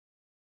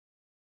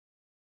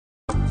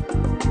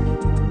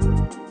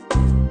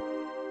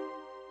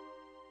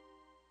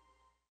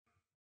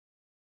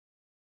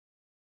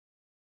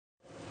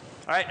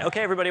All right,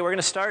 okay, everybody, we're going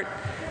to start.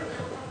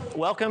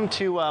 Welcome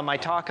to my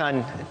talk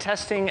on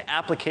testing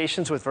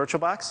applications with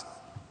VirtualBox.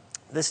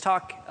 This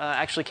talk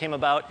actually came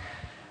about.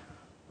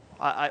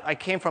 I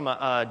came from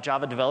a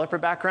Java developer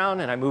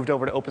background, and I moved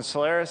over to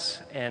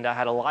OpenSolaris, and I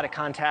had a lot of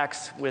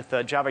contacts with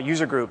Java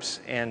user groups,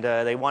 and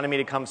they wanted me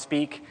to come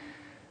speak.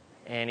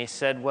 And he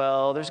said,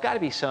 well, there's got to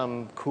be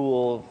some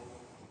cool,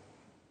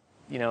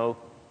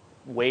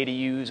 way to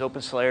use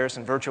OpenSolaris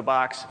and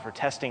VirtualBox for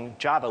testing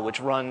Java,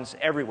 which runs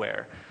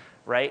everywhere.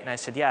 Right? And I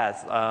said,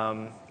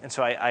 yeah. And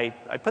so I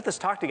put this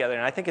talk together,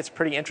 and I think it's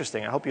pretty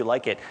interesting. I hope you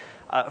like it.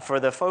 For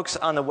the folks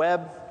on the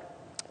web,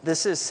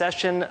 this is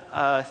session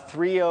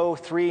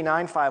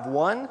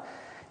 303951.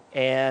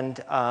 And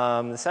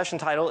the session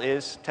title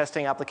is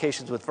Testing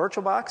Applications with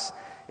VirtualBox.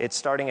 It's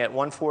starting at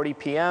 1:40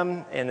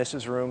 p.m., and this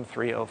is room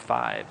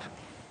 305.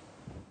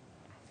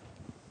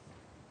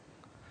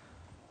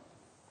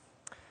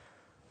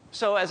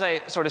 So as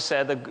I sort of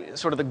said,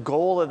 the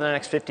goal of the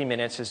next 50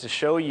 minutes is to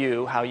show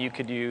you how you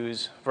could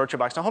use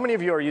VirtualBox. Now, how many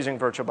of you are using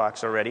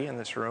VirtualBox already in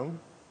this room?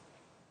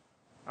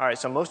 All right,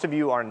 so most of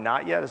you are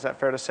not yet. Is that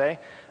fair to say?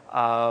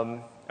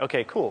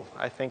 Okay, cool.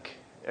 I think,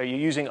 are you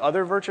using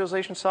other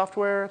virtualization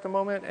software at the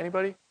moment?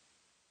 Anybody?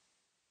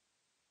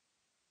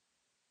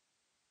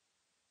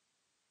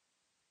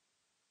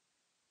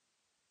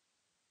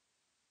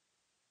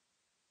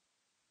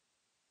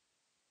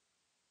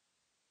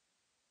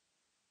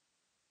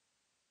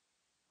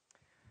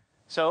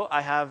 So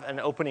I have an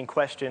opening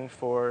question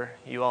for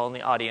you all in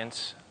the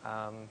audience.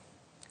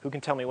 Who can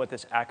tell me what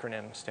this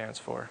acronym stands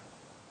for?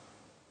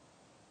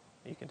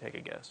 You can take a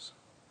guess.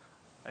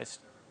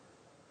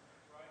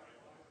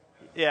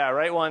 Yeah,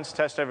 write once,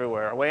 test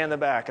everywhere. Way in the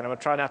back, and I'm going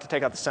to try not to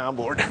take out the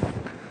soundboard.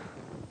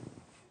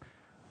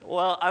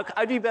 Well,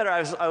 I'd be better.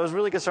 I was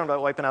really concerned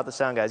about wiping out the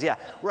sound, guys. Yeah,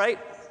 write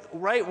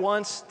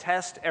once,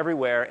 test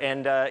everywhere.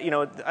 And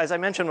as I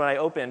mentioned when I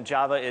opened,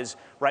 Java is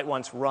write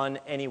once, run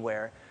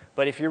anywhere.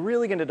 But if you're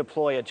really going to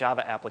deploy a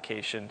Java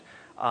application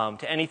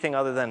to anything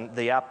other than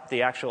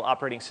the actual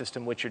operating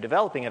system which you're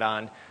developing it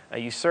on,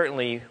 you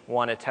certainly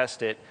want to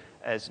test it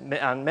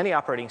on many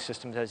operating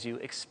systems as you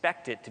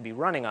expect it to be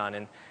running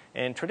on.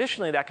 And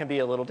traditionally, that can be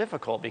a little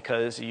difficult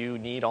because you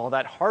need all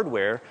that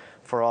hardware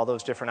for all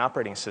those different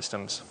operating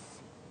systems.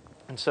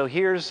 And so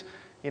here's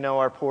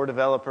our poor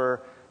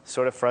developer,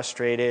 sort of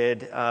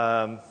frustrated.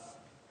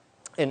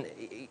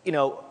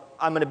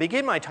 I'm going to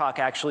begin my talk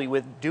actually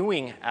with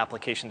doing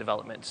application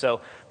development.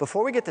 So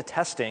before we get to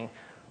testing,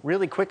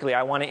 really quickly,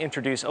 I want to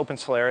introduce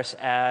OpenSolaris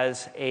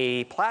as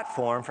a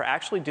platform for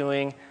actually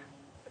doing,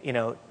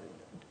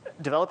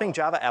 developing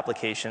Java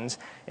applications,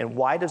 and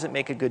why does it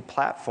make a good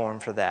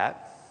platform for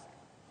that?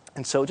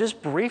 And so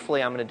just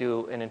briefly, I'm going to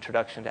do an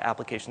introduction to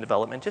application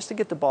development just to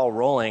get the ball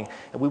rolling,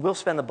 and we will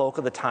spend the bulk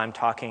of the time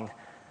talking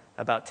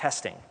about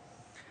testing.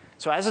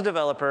 So as a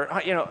developer,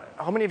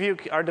 how many of you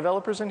are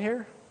developers in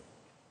here?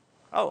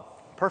 Oh,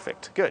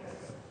 perfect, good.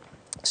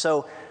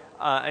 So,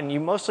 and you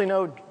mostly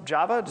know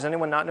Java. Does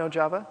anyone not know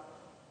Java?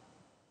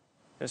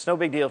 It's no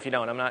big deal if you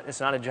don't. It's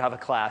not a Java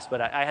class,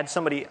 but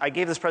I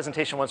gave this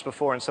presentation once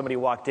before, and somebody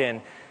walked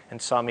in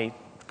and saw me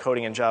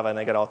coding in Java, and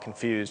they got all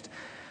confused.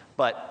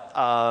 But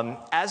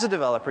as a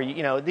developer,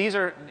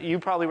 you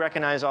probably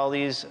recognize all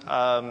these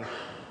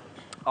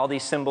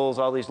symbols,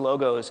 all these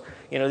logos.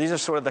 These are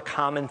sort of the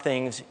common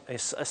things, a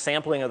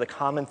sampling of the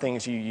common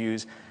things you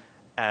use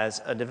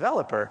as a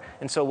developer.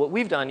 And so what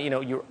we've done,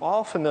 you're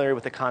all familiar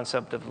with the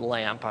concept of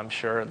LAMP, I'm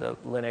sure, the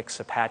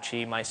Linux,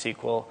 Apache,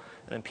 MySQL,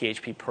 and then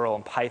PHP, Perl,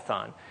 and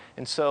Python.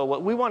 And so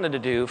what we wanted to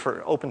do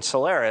for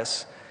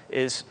OpenSolaris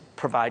is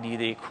provide you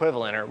the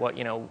equivalent, or what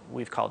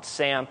we've called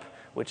SAMP,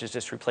 which is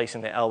just replacing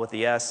the L with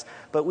the S.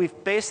 But we've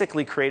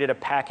basically created a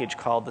package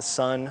called the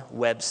Sun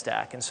Web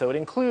Stack. And so it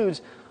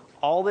includes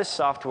all this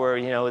software,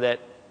 that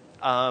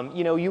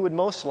you would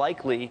most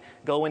likely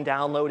go and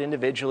download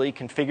individually,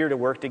 configure to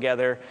work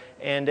together,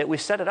 and we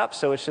set it up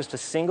so it's just a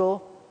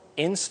single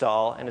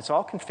install, and it's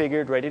all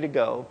configured, ready to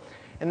go.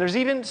 And there's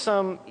even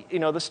some,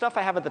 the stuff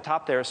I have at the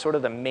top there is sort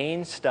of the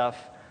main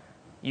stuff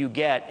you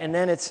get, and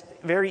then it's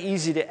very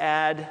easy to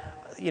add,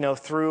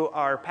 through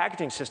our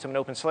packaging system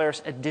in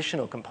OpenSolaris,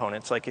 additional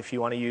components, like if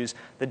you want to use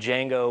the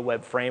Django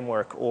web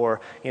framework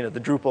or, the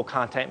Drupal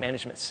content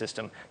management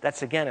system.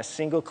 That's, again, a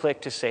single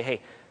click to say,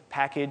 hey,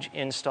 package,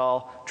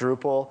 install,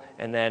 Drupal,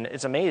 and then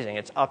it's amazing.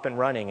 It's up and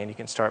running, and you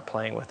can start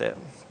playing with it.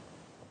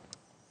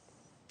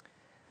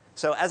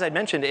 So as I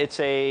mentioned, it's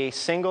a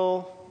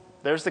single,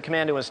 there's the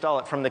command to install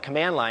it from the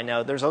command line.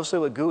 Now, there's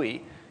also a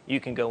GUI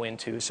you can go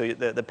into. So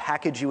the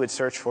package you would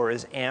search for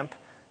is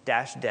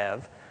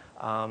amp-dev.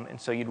 And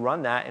so you'd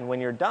run that, and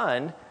when you're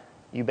done,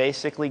 you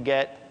basically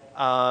get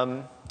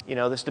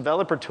this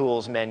developer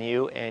tools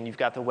menu, and you've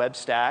got the web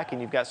stack,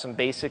 and you've got some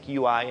basic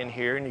UI in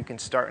here, and you can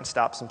start and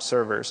stop some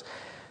servers.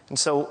 And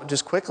so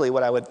just quickly,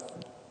 what I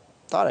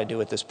thought I'd do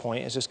at this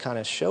point is just kind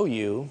of show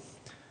you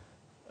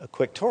a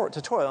quick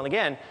tutorial. And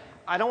again,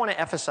 I don't want to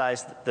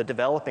emphasize the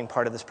developing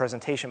part of this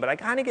presentation, but I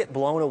kind of get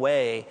blown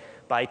away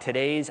by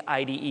today's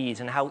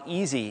IDEs and how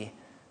easy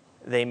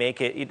They make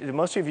it,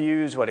 most of you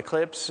use what,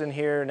 Eclipse in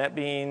here,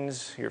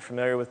 NetBeans, you're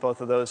familiar with both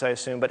of those, I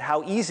assume, but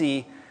how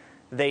easy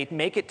they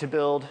make it to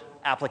build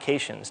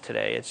applications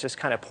today. It's just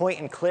kind of point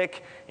and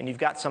click, and you've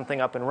got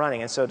something up and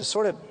running. And so to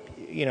sort of,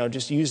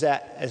 just use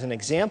that as an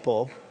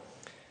example,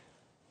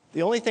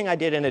 the only thing I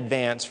did in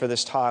advance for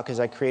this talk is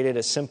I created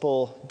a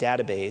simple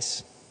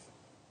database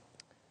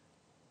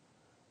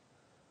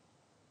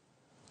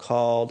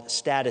called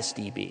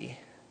StatusDB.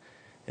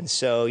 And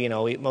so,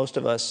 most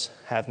of us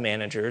have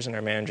managers, and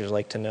our managers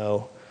like to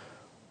know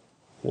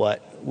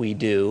what we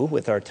do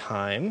with our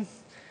time.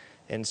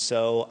 And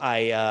so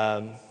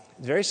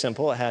it's very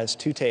simple. It has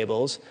two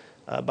tables.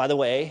 By the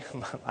way,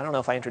 I don't know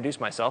if I introduced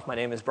myself. My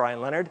name is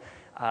Brian Leonard,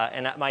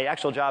 and my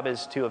actual job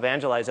is to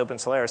evangelize Open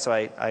Solaris, so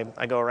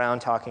I go around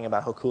talking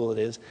about how cool it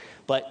is.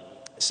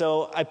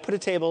 So I put a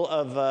table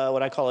of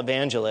what I call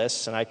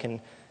evangelists, and I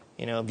can,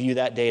 view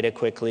that data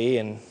quickly,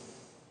 and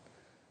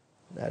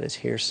that is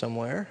here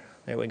somewhere.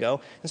 There we go.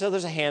 And so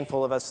there's a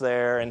handful of us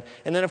there. And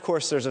then, of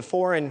course, there's a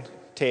foreign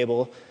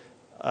table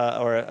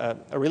or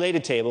a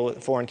related table with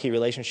a foreign key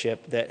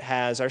relationship that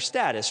has our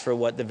status for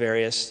what the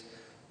various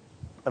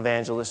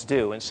evangelists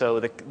do. And so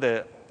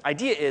the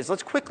idea is,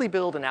 let's quickly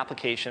build an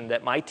application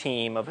that my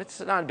team it's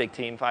not a big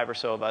team, 5 or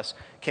so of us,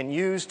 can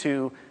use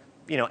to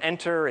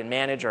enter and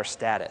manage our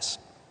status.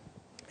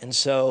 And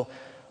so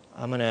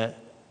I'm going to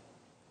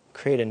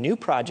create a new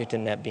project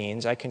in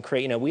NetBeans. I can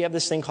create, we have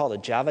this thing called a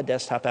Java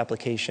desktop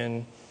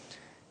application.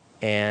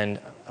 And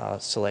I'll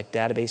select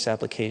database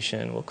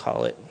application. We'll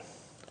call it,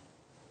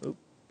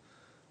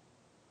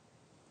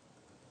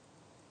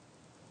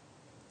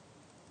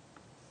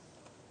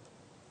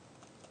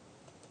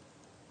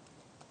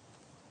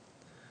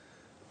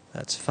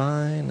 That's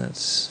fine,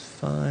 that's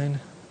fine.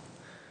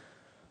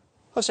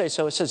 Okay,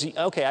 so it says,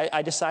 okay,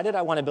 I decided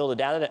I want to build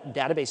a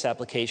database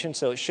application.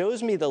 So it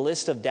shows me the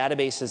list of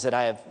databases that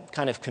I have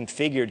kind of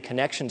configured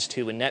connections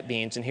to in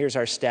NetBeans. And here's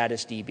our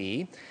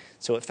StatusDB.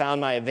 So it found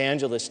my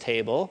evangelist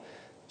table.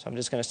 So I'm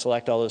just going to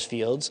select all those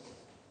fields.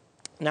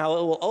 Now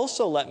it will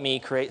also let me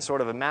create sort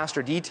of a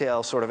master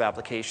detail sort of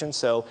application.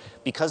 So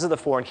because of the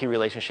foreign key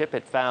relationship,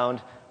 it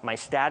found my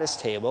status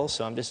table.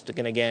 So I'm just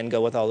going to, again,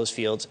 go with all those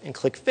fields and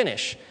click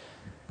Finish.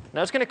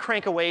 Now it's going to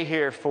crank away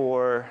here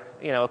for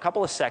a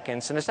couple of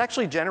seconds. And it's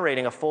actually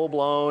generating a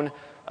full-blown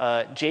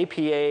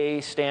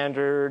JPA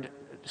standard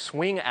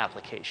swing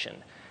application.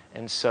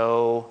 And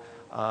so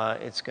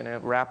it's going to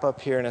wrap up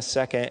here in a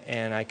second,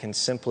 and I can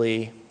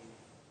simply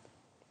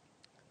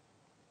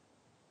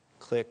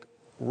click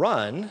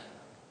Run,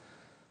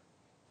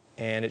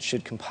 and it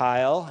should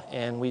compile,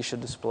 and we should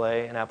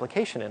display an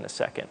application in a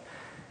second.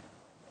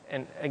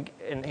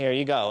 And here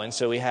you go. And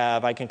so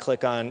I can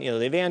click on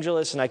the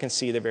evangelist, and I can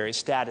see their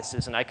various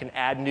statuses, and I can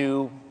add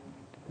new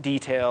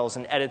details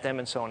and edit them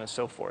and so on and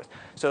so forth.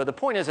 So the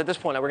point is, at this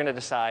point, we're going to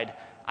decide,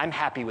 I'm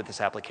happy with this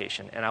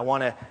application, and I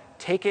want to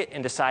take it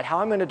and decide how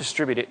I'm going to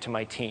distribute it to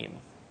my team.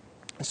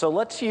 So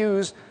let's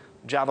use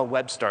Java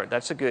Web Start.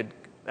 That's a good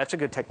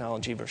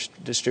technology for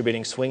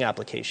distributing swing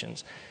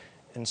applications.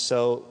 And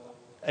so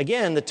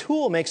again, the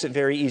tool makes it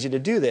very easy to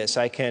do this.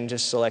 I can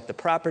just select the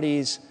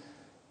properties,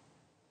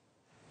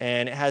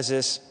 and it has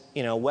this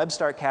Web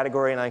Start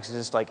category, and I can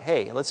just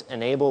hey, let's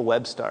enable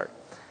Web Start.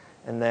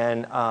 And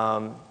then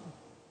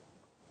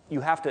you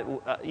have to,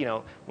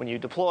 when you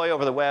deploy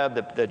over the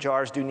web, the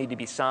jars do need to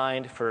be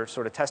signed for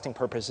sort of testing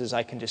purposes.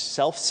 I can just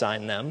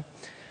self-sign them,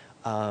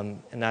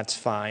 and that's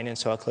fine. And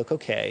so I'll click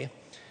OK.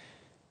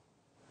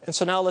 And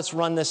so now let's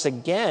run this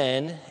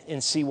again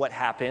and see what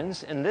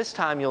happens. And this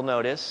time you'll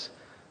notice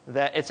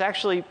that it's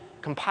actually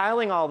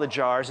compiling all the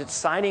jars. It's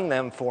signing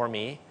them for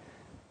me.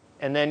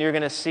 And then you're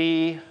going to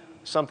see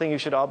something you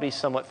should all be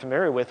somewhat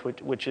familiar with,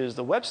 which is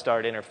the Web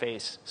Start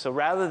interface. So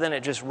rather than it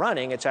just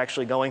running, it's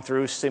actually going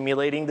through,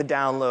 simulating the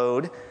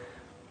download,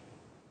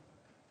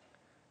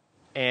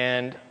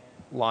 and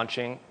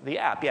launching the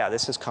app. Yeah,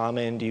 this is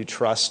common. Do you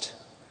trust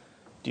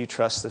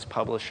this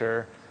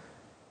publisher?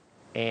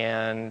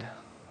 And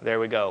there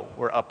we go.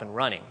 We're up and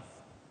running.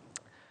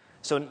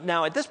 So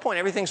now at this point,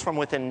 everything's from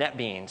within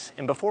NetBeans.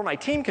 And before my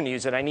team can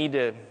use it, I need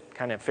to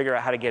kind of figure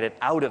out how to get it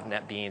out of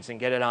NetBeans and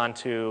get it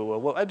onto a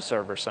web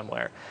server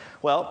somewhere.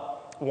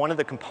 Well, one of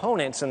the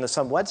components in the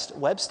Sun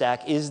web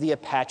stack is the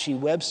Apache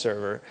web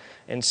server.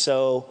 And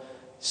so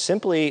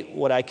simply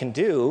what I can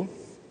do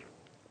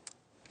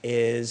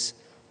is,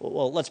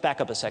 well, let's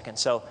back up a second.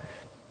 So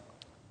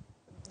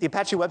the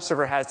Apache web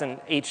server has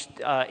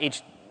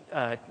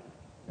a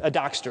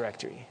docs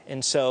directory.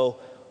 And so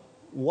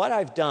what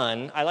I've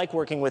done, I like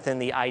working within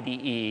the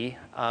IDE,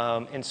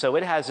 and so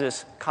it has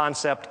this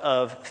concept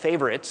of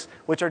favorites,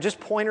 which are just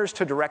pointers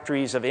to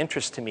directories of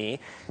interest to me.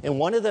 And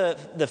one of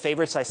the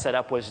favorites I set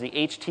up was the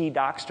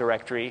htdocs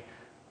directory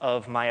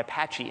of my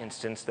Apache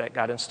instance that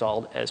got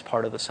installed as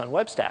part of the Sun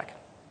web stack.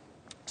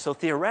 So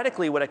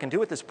theoretically, what I can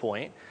do at this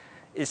point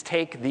is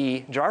take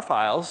the jar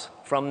files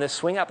from this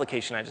swing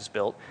application I just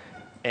built,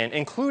 and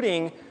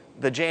including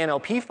the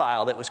JNLP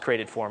file that was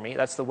created for me,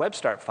 that's the Web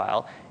Start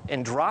file,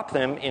 and drop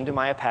them into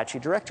my Apache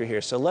directory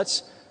here. So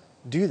let's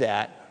do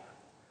that.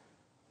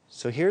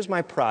 So here's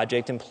my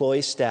project,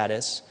 employee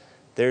status.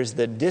 There's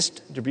the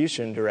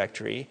distribution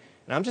directory.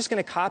 And I'm just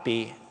going to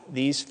copy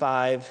these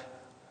 5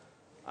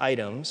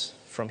 items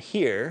from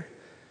here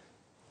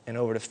and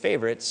over to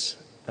favorites.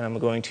 And I'm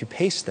going to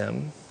paste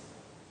them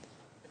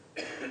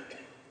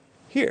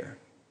here.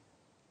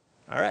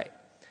 All right.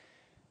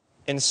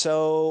 And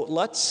so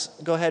let's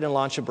go ahead and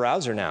launch a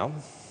browser now.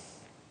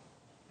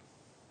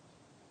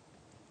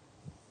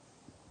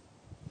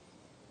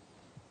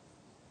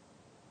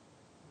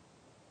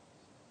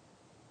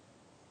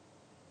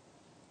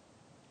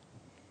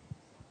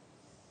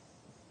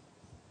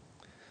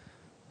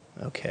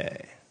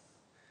 Okay.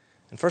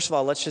 And first of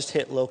all, let's just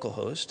hit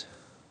localhost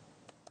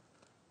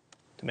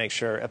to make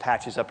sure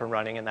Apache's up and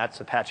running, and that's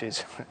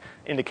Apache's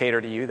indicator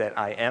to you that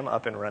I am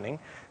up and running.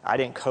 I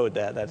didn't code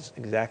that. That's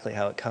exactly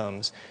how it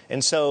comes.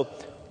 And so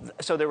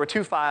there were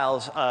 2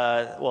 files.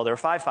 Well, there were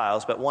 5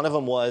 files, but one of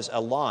them was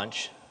a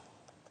launch.html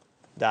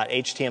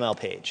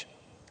page.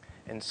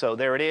 And so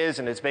there it is,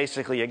 and it's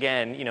basically,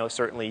 again,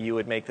 certainly you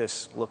would make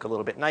this look a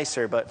little bit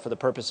nicer, but for the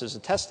purposes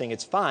of testing,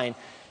 it's fine.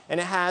 And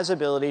it has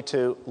ability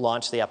to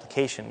launch the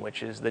application,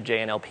 which is the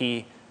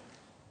JNLP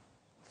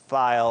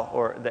file,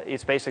 or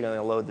it's basically going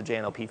to load the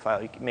JNLP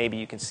file. Maybe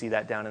you can see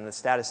that down in the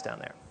status down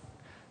there.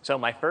 So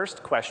my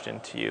first question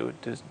to you,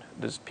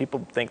 does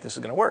people think this is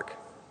going to work?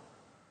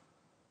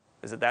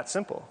 Is it that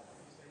simple?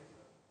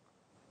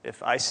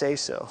 If I say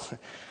so.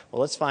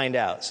 Well, let's find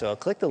out. So I'll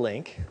click the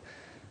link,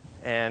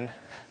 and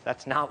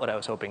that's not what I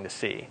was hoping to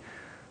see.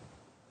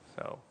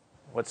 So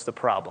what's the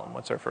problem?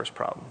 What's our first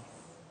problem?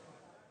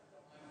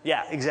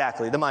 Yeah,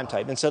 exactly, the MIME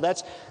type. And so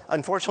that's,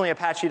 unfortunately,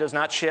 Apache does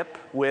not ship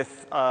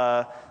with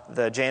the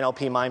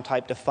JNLP MIME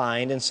type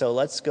defined. And so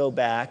let's go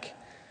back.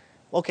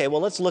 Okay,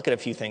 well, let's look at a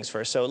few things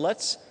first. So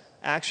let's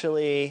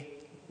actually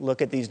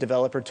look at these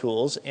developer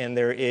tools. And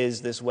there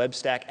is this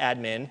WebStack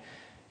admin.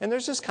 And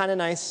there's this kind of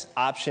nice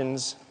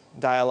options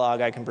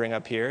dialog I can bring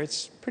up here.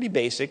 It's pretty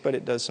basic, but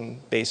it does some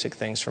basic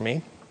things for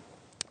me.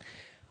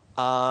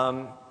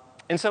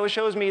 And so it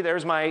shows me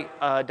there's my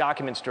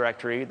documents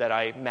directory that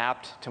I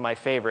mapped to my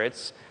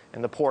favorites,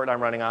 and the port I'm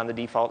running on, the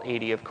default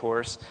 80, of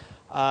course.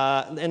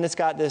 And it's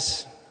got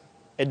this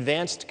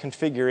advanced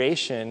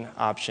configuration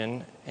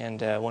option,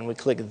 and when we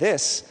click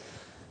this,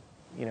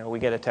 we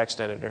get a text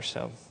editor,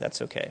 so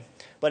that's okay.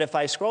 But if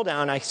I scroll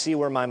down, I see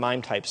where my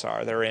MIME types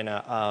are. They're in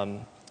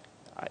a,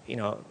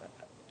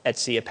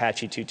 etc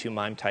Apache 2.2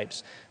 MIME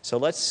types. So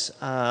let's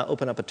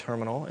open up a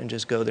terminal and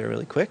just go there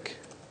really quick.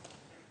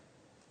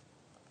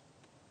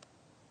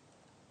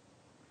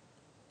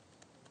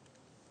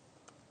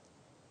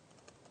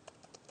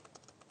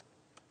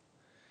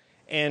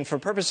 And for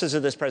purposes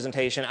of this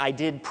presentation, I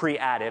did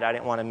pre-add it. I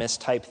didn't want to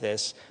mistype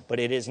this, but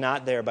it is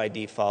not there by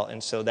default.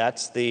 And so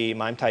that's the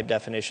MIME type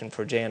definition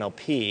for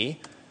JNLP.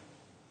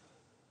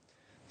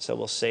 So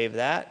we'll save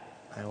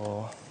that. I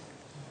will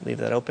leave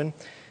that open.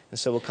 And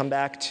so we'll come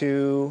back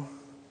to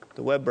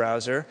the web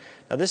browser.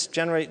 Now this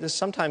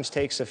sometimes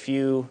takes a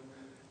few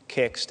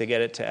kicks to get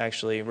it to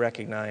actually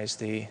recognize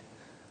the.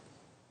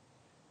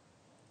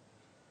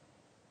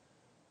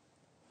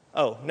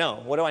 Oh, no,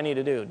 what do I need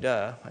to do?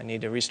 Duh, I need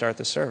to restart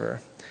the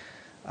server.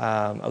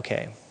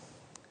 Okay,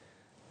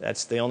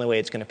 that's the only way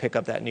it's going to pick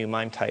up that new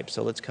MIME type.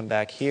 So let's come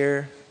back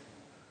here.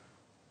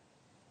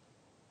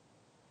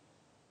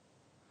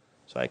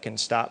 So I can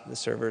stop the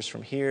servers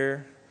from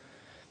here.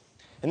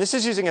 And this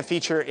is using a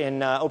feature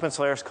in open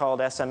source called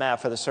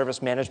SMF, or the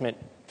Service Management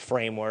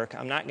Framework.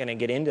 I'm not going to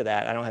get into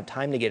that. I don't have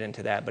time to get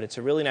into that, but it's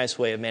a really nice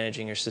way of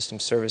managing your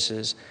system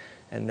services.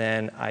 And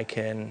then I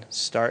can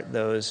start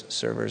those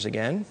servers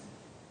again.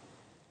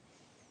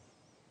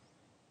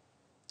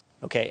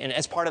 Okay, and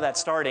as part of that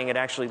starting, it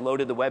actually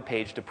loaded the web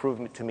page to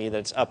prove to me that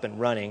it's up and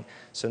running.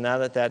 So now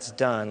that that's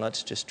done,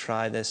 let's just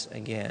try this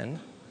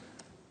again.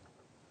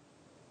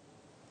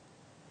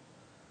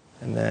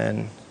 And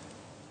then,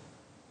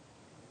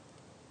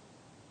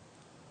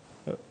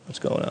 oh, what's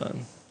going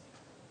on?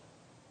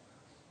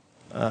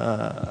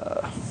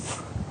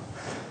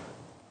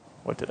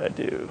 What did I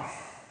do?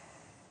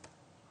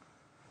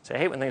 So I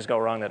hate when things go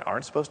wrong that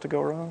aren't supposed to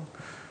go wrong.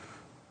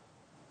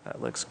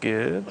 That looks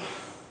good.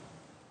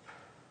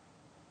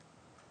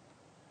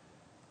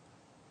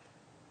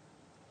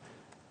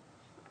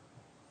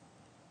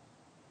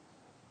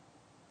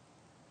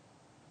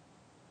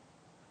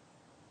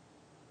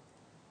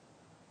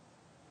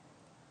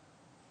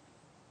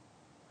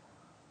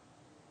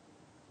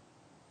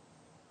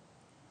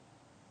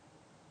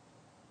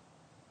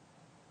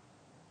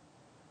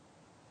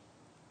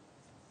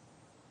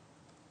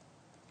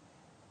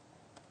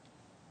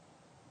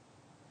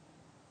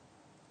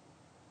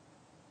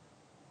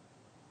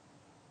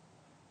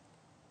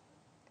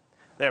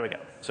 There we go.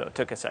 So it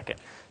took a second.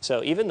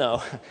 So even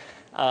though,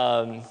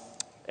 and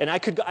I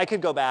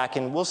could go back,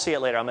 and we'll see it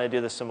later. I'm going to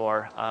do this some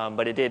more.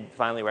 But it did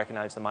finally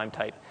recognize the MIME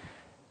type.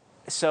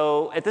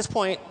 So at this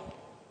point,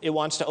 it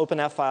wants to open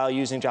that file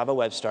using Java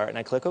Web Start, and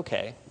I click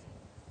OK.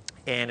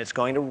 And it's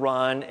going to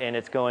run, and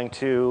it's going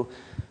to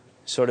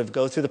sort of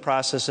go through the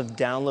process of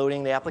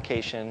downloading the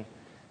application.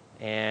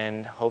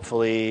 And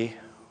hopefully,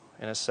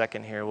 In a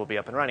second here, we'll be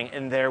up and running,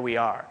 and there we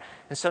are.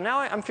 And so now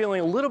I'm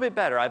feeling a little bit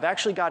better. I've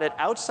actually got it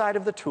outside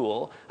of the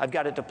tool. I've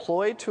got it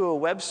deployed to a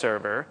web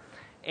server,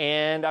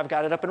 and I've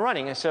got it up and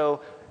running. And so,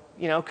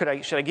 you know,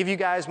 should I give you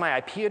guys my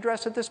IP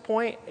address at this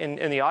point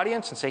in the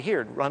audience and say,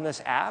 here, run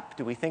this app?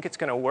 Do we think it's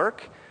going to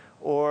work?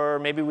 Or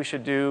maybe we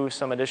should do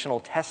some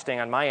additional testing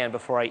on my end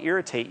before I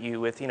irritate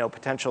you with, you know,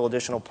 potential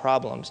additional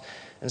problems.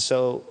 And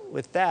so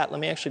with that, let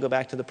me actually go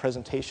back to the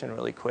presentation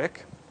really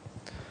quick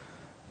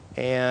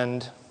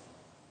and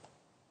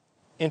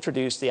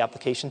introduce the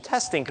application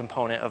testing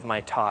component of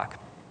my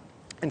talk.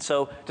 And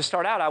so to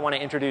start out, I want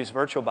to introduce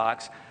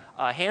VirtualBox.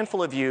 A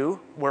handful of you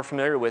were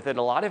familiar with it.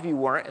 A lot of you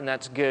weren't, and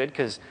that's good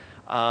because,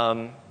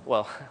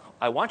 well,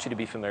 I want you to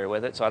be familiar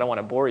with it, so I don't want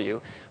to bore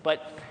you.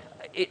 But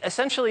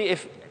essentially,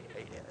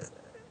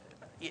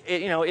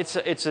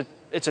 it's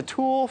a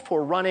tool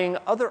for running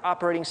other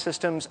operating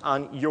systems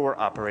on your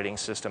operating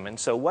system. And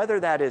so whether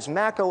that is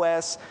Mac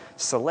OS,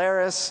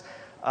 Solaris,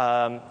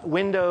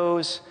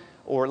 Windows,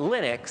 or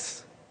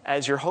Linux,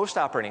 as your host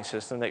operating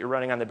system that you're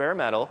running on the bare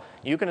metal,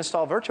 you can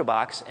install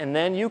VirtualBox, and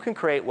then you can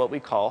create what we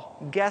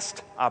call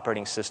guest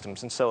operating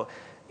systems. And so,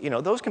 you know,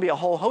 those can be a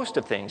whole host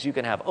of things. You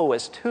can have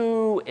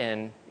OS2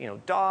 and, you know,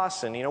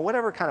 DOS and, you know,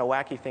 whatever kind of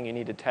wacky thing you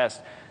need to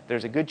test.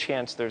 There's a good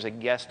chance there's a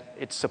guest.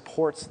 It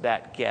supports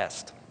that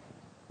guest.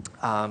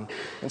 And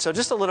so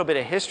just a little bit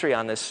of history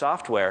on this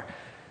software.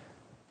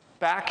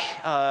 Back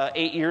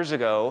 8 years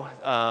ago,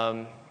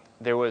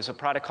 there was a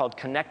product called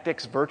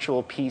Connectix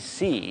Virtual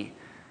PC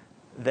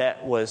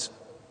that was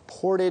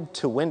ported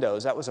to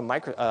Windows. That was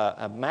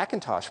a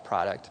Macintosh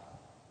product.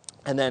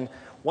 And then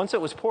once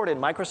it was ported,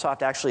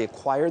 Microsoft actually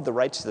acquired the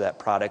rights to that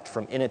product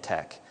from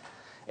Initech.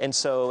 And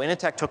so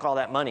Initech took all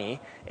that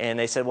money, and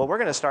they said, well, we're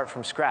going to start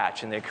from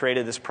scratch. And they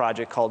created this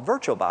project called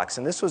VirtualBox.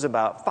 And this was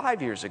about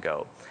 5 years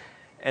ago.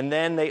 And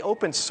then they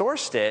open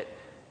sourced it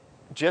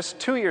just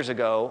 2 years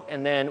ago,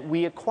 and then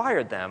we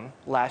acquired them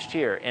last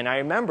year. And I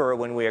remember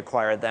when we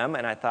acquired them,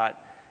 and I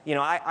thought, you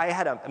know, I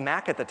had a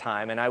Mac at the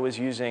time, and I was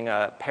using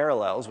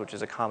Parallels, which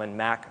is a common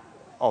Mac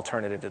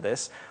alternative to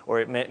this,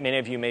 or many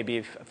of you may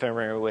be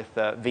familiar with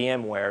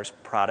VMware's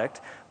product.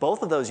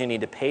 Both of those you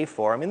need to pay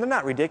for. I mean, they're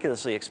not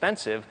ridiculously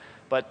expensive,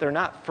 but they're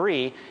not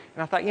free.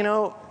 And I thought, you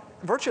know,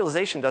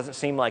 virtualization doesn't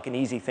seem like an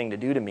easy thing to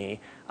do to me.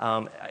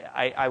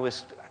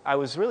 I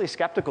was really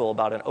skeptical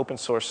about an open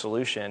source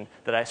solution,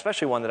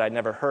 especially one that I'd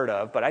never heard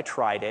of, but I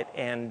tried it,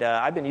 and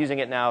I've been using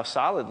it now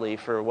solidly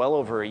for well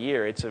over a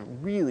year. It's a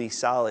really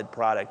solid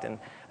product, and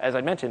as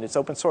I mentioned, it's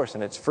open source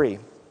and it's free.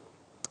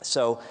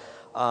 So,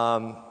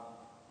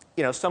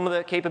 you know, some of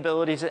the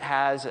capabilities it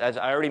has, as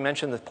I already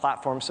mentioned, the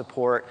platform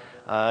support.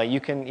 You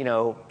can, you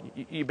know,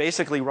 you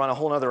basically run a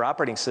whole other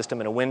operating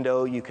system in a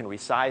window. You can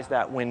resize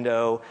that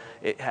window.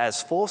 It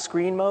has full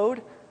screen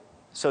mode.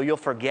 So you'll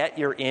forget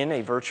you're in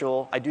a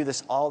virtual, I do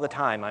this all the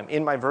time. I'm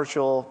in my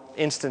virtual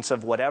instance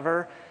of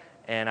whatever,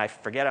 and I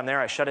forget I'm there,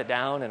 I shut it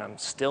down, and I'm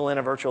still in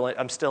an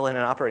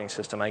operating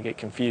system. I get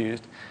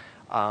confused.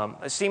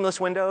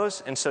 Seamless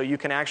windows, and so you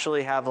can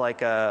actually have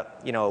like a,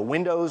 you know, a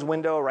Windows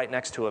window right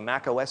next to a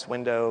Mac OS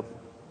window,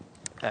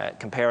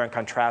 compare and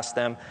contrast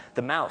them.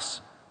 The mouse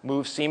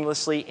moves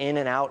seamlessly in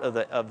and out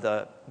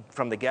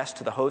from the guest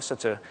to the host.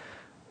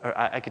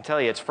 I can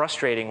tell you it's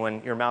frustrating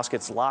when your mouse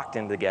gets locked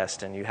into the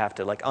guest and you have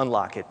to like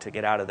unlock it to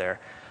get out of there.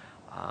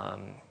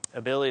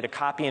 Ability to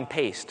copy and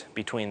paste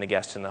between the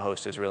guest and the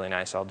host is really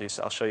nice.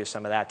 I'll show you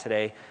some of that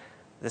today.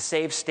 The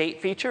save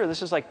state feature,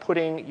 this is like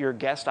putting your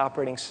guest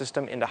operating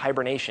system into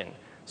hibernation.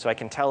 So I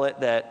can tell it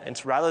that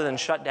it's rather than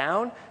shut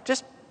down,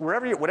 just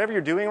whatever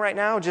you're doing right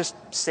now, just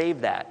save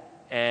that.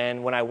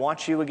 And when I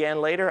want you again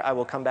later, I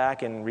will come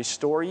back and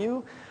restore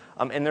you.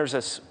 And there's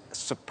a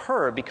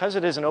superb, because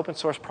it is an open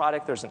source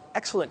product, there's an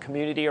excellent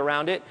community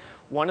around it.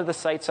 One of the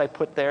sites I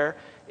put there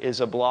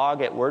is a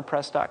blog at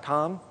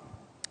wordpress.com,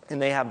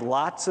 and they have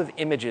lots of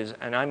images,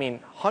 and I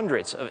mean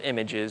hundreds of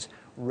images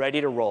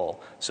ready to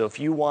roll. So if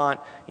you want,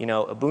 you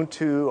know,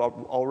 Ubuntu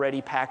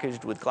already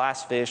packaged with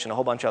Glassfish and a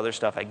whole bunch of other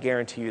stuff, I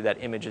guarantee you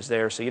that image is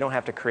there, so you don't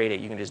have to create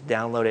it. You can just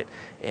download it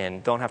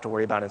and don't have to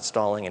worry about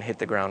installing and hit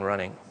the ground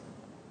running.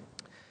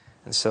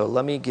 And so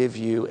let me give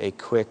you a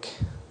quick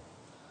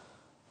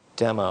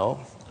demo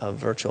of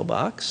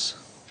VirtualBox.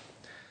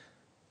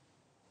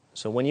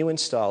 So when you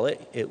install it,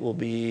 it will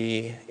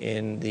be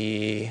in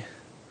the,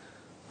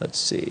 let's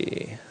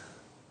see,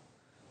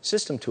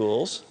 System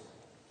Tools.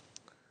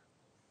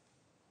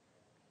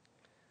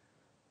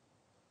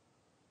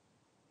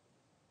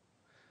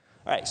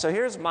 All right, so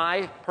here's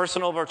my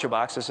personal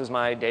VirtualBox. This is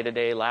my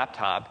day-to-day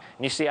laptop.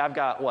 And you see I've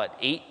got, what,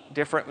 8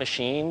 different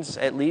machines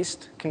at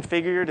least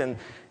configured, and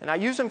I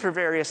use them for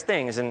various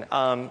things. And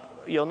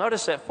you'll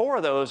notice that 4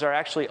 of those are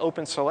actually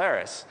Open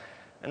Solaris.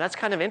 And that's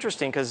kind of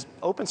interesting because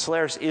Open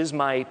Solaris is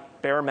my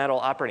bare metal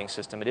operating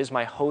system. It is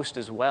my host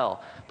as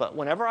well. But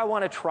whenever I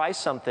want to try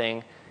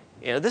something,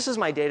 you know, this is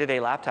my day-to-day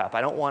laptop.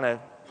 I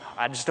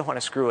just don't want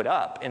to screw it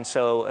up. And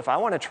so if I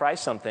want to try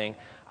something,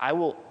 I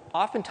will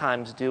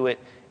oftentimes do it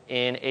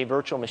in a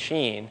virtual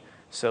machine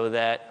so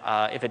that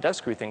if it does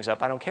screw things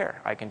up, I don't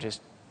care. I can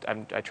just,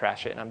 I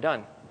trash it and I'm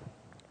done.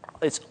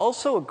 It's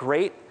also a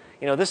great,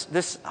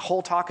 this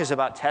whole talk is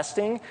about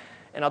testing.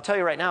 And I'll tell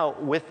you right now,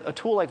 with a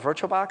tool like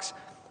VirtualBox,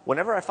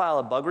 whenever I file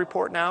a bug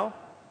report now,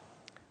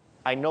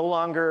 I no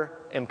longer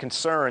am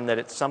concerned that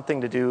it's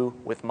something to do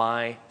with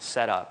my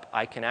setup.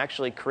 I can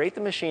actually create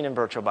the machine in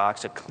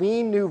VirtualBox, a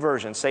clean new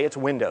version, say it's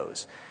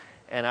Windows,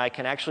 and I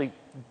can actually,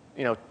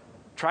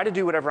 try to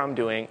do whatever I'm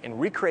doing and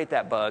recreate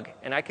that bug,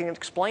 and I can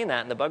explain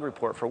that in the bug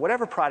report for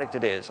whatever product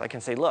it is. I can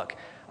say, look,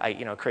 I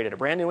created a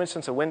brand new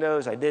instance of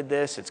Windows, I did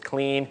this, it's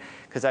clean,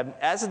 because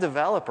as a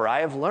developer, I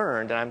have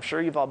learned, and I'm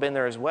sure you've all been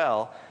there as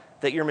well,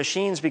 that your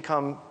machines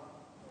become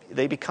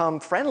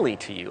friendly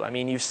to you. I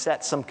mean, you've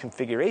set some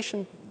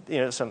configuration,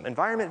 some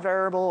environment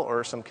variable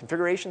or some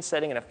configuration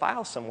setting in a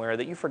file somewhere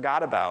that you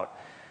forgot about,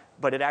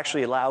 but it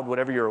actually allowed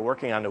whatever you were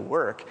working on to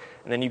work,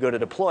 and then you go to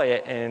deploy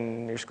it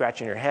and you're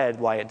scratching your head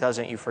why it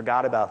doesn't. You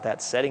forgot about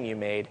that setting you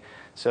made.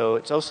 So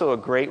it's also a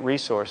great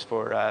resource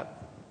for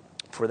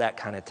that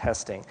kind of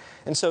testing.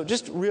 And so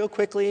just real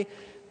quickly,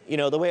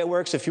 the way it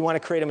works, if you want to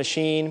create a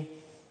machine,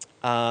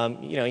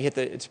 you hit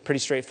it's pretty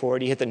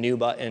straightforward. You hit the new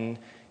button,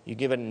 you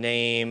give it a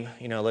name,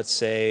 let's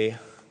say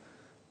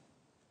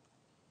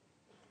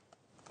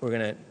we're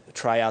going to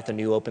try out the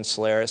new Open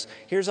Solaris.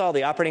 Here's all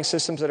the operating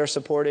systems that are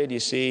supported. You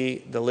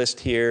see the list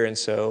here,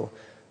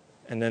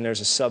 and then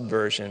there's a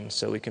subversion,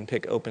 so we can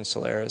pick Open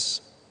Solaris.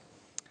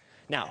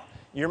 Now,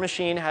 your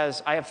machine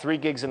I have 3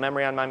 gigs of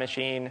memory on my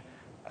machine.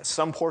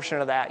 Some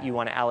portion of that you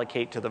want to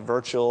allocate to the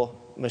virtual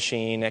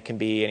machine. That can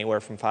be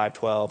anywhere from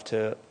 512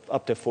 to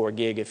up to 4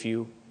 gig if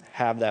you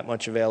have that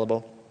much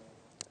available.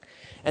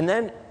 And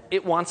then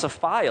it wants a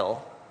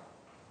file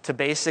to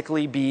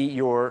basically be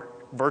your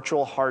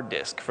virtual hard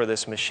disk for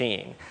this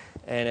machine.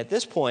 And at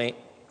this point,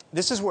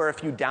 this is where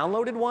if you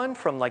downloaded one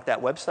from like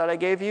that website I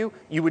gave you,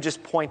 you would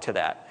just point to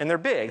that. And they're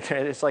big.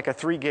 It's like a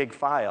 3 gig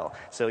file.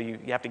 So you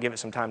have to give it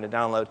some time to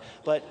download.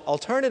 But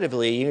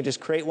alternatively, you can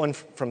just create one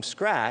from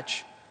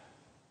scratch.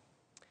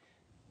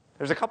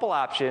 There's a couple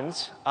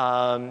options.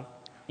 The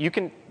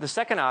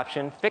second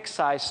option, fixed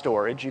size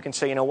storage. You can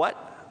say, you know what?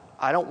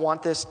 I don't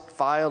want this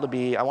file to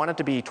be, I want it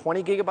to be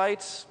 20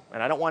 gigabytes,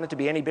 and I don't want it to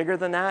be any bigger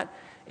than that.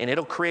 And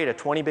it'll create a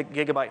 20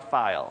 gigabyte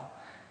file.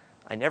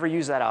 I never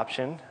use that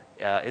option.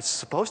 It's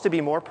supposed to be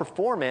more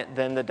performant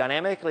than the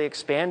dynamically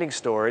expanding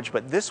storage,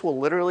 but this will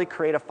literally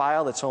create a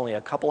file that's only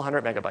a couple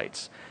hundred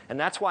megabytes. And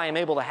that's why I'm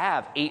able to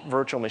have 8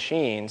 virtual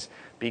machines,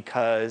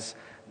 because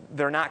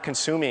they're not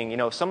consuming,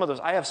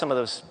 I have some of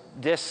those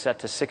disks set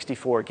to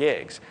 64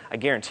 gigs. I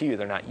guarantee you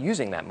they're not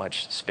using that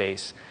much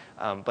space,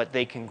 but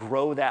they can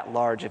grow that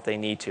large if they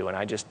need to, and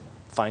I just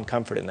find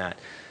comfort in that.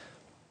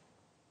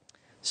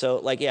 So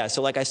like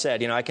I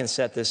said, I can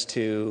set this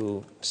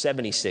to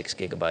 76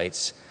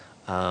 gigabytes,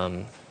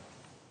 and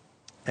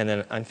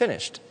then I'm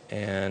finished.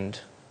 And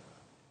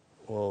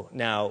well,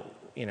 now,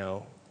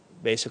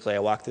 basically I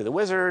walk through the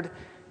wizard,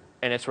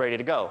 and it's ready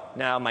to go.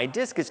 Now my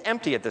disk is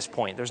empty at this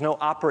point. There's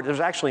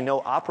actually no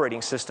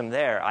operating system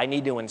there. I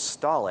need to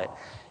install it.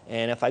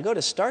 And if I go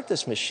to start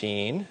this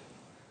machine,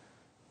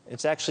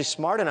 it's actually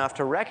smart enough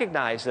to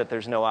recognize that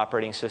there's no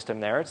operating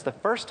system there. It's the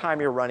first time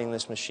you're running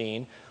this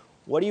machine.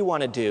 What do you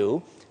want to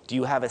do? Do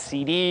you have a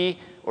CD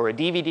or a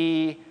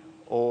DVD,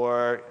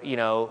 or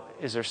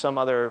is there some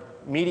other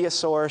media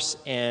source?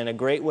 And a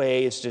great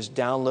way is just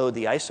download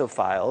the ISO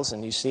files.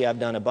 And you see I've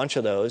done a bunch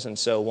of those. And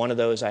so one of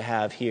those I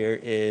have here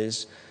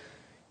is,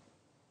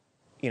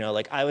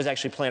 like I was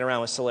actually playing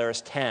around with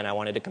Solaris 10. I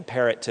wanted to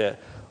compare it to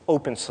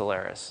Open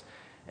Solaris.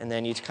 And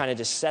then you kind of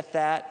just set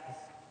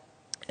that,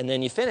 and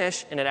then you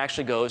finish, and it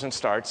actually goes and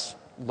starts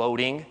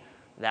loading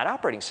that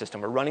operating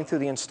system or running through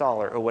the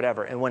installer or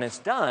whatever. And when it's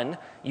done,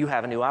 you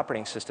have a new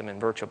operating system in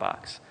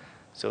VirtualBox.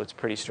 So it's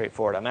pretty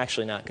straightforward. I'm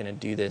actually not going to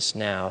do this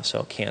now, so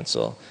I'll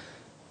cancel,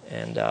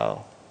 and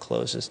I'll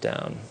close this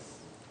down.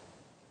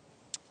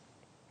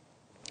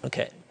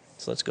 Okay,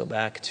 so let's go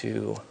back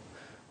to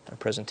our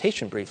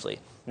presentation briefly.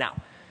 Now,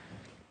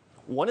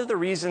 one of the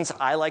reasons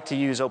I like to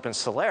use Open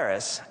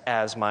Solaris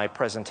as my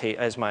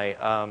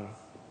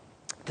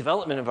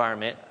development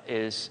environment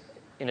is,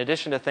 in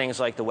addition to things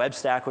like the web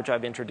stack, which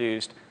I've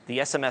introduced, the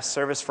SMS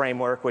service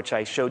framework, which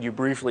I showed you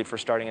briefly for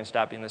starting and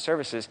stopping the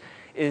services,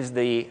 is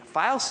the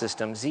file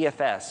system,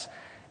 ZFS.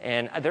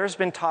 And there's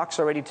been talks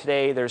already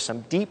today. There's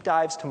some deep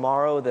dives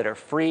tomorrow that are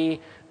free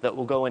that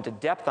will go into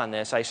depth on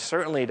this. I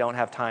certainly don't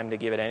have time to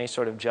give it any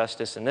sort of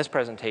justice in this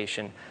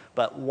presentation.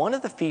 But one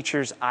of the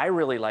features I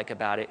really like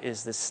about it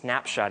is the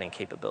snapshotting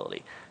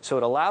capability. So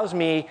it allows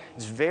me,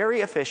 it's very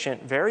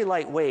efficient, very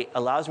lightweight,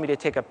 allows me to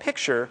take a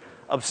picture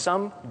of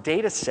some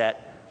data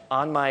set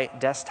on my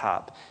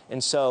desktop.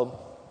 And so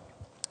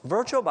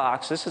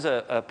VirtualBox, this is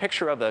a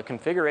picture of a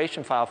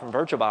configuration file from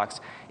VirtualBox.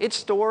 It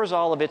stores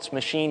all of its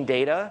machine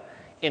data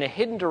in a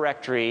hidden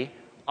directory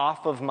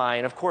off of my,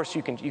 and of course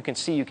you can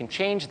see you can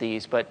change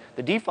these, but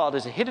the default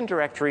is a hidden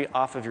directory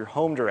off of your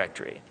home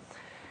directory.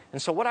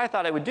 And so what I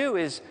thought I would do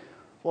is,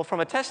 well,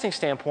 from a testing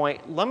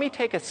standpoint, let me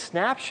take a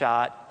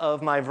snapshot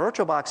of my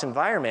VirtualBox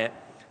environment.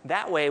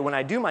 That way, when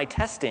I do my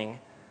testing,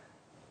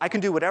 I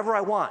can do whatever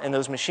I want in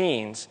those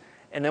machines.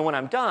 And then when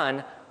I'm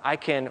done, I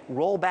can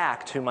roll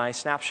back to my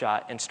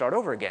snapshot and start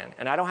over again.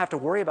 And I don't have to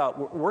worry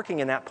about working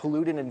in that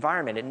polluted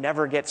environment. It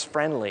never gets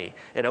friendly.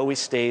 It always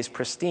stays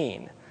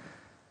pristine.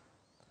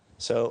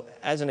 So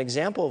as an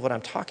example of what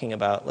I'm talking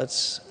about,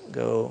 let's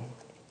go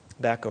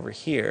back over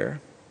here.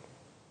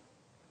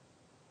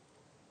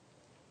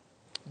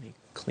 Let me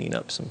clean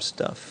up some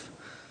stuff.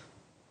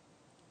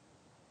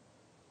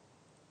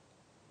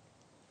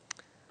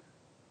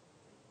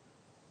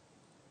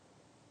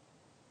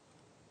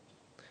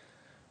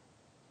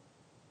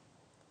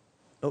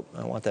 Oh,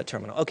 I want that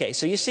terminal. Okay,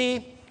 so you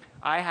see,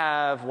 I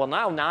have, well,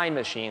 now 9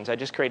 machines. I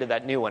just created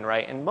that new one,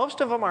 right? And most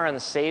of them are in the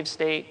save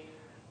state.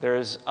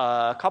 There's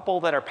a couple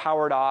that are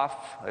powered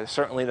off,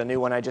 certainly the new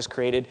one I just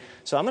created.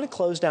 So I'm going to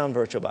close down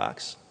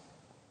VirtualBox.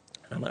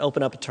 I'm going to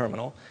open up a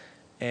terminal,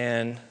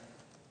 and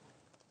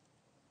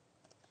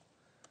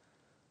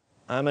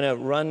I'm going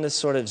to run this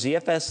sort of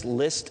ZFS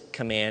list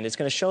command. It's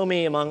going to show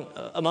me, among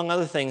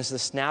other things, the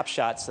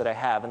snapshots that I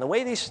have. And the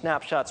way these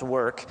snapshots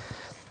work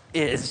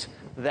is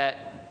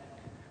that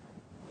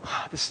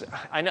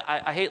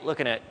I hate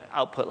looking at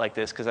output like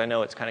this because I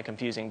know it's kind of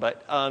confusing,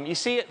 but you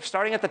see it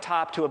starting at the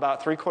top to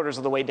about 3/4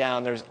 of the way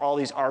down, there's all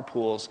these R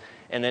pools,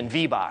 and then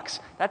VBox.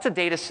 That's a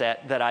data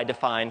set that I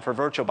define for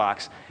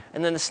VirtualBox.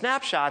 And then the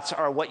snapshots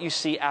are what you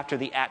see after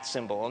the @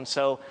 symbol. And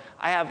so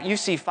I have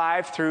UC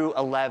 5 through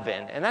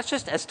 11. And that's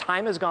just as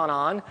time has gone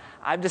on,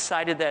 I've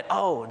decided that,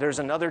 oh, there's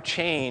another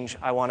change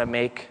I want to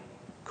make.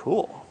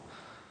 Cool.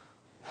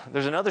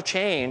 There's another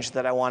change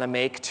that I want to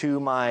make to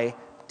my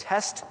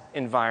test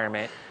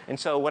environment. And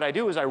so what I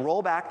do is I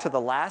roll back to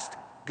the last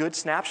good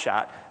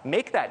snapshot,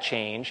 make that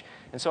change.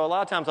 And so a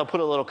lot of times I'll put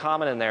a little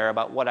comment in there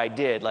about what I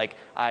did. Like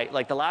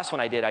the last one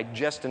I did, I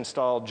just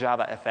installed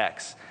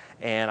JavaFX.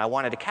 And I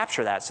wanted to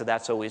capture that, so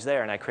that's always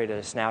there. And I created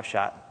a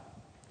snapshot.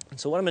 And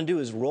so what I'm going to do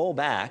is roll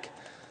back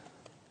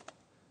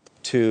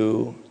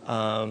to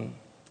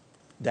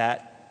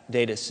that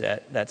data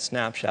set, that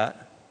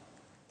snapshot.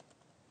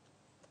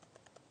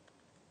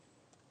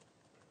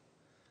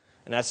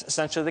 And that's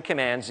essentially the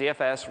command,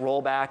 ZFS,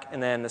 rollback,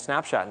 and then the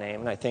snapshot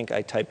name. And I think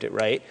I typed it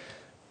right.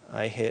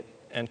 I hit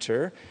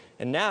enter.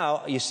 And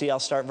now you see I'll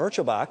start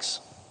VirtualBox.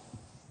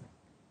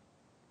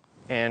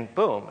 And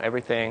boom,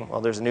 everything,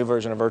 well, there's a new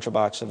version of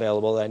VirtualBox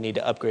available that I need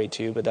to upgrade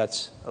to, but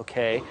that's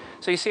OK.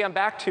 So you see I'm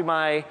back to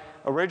my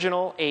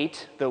original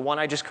 8. The one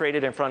I just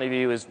created in front of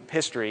you is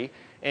history.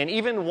 And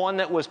even one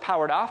that was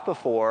powered off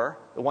before,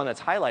 the one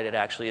that's highlighted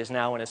actually, is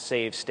now in a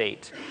saved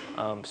state.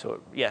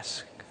 So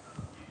yes.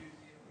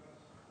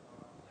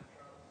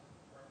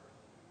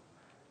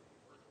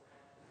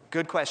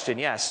 Good question,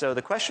 yes. So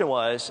the question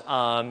was,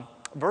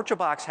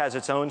 VirtualBox has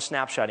its own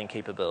snapshotting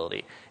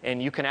capability.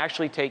 And you can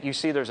actually take, you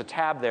see there's a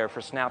tab there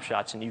for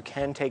snapshots, and you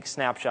can take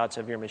snapshots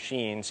of your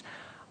machines.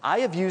 I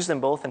have used them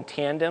both in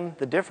tandem.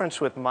 The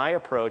difference with my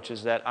approach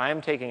is that I'm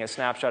taking a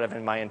snapshot of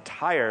my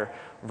entire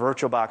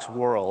VirtualBox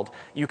world.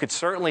 You could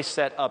certainly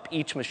set up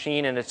each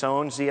machine in its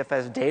own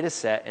ZFS data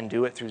set and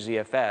do it through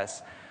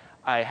ZFS.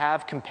 I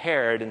have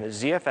compared, and the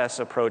ZFS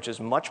approach is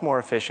much more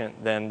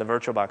efficient than the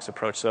VirtualBox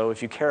approach. So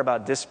if you care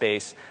about disk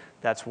space,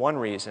 that's one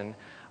reason.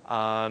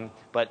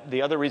 But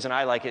the other reason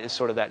I like it is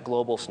sort of that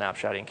global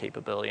snapshotting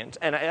capability. And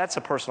that's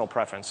a personal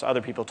preference.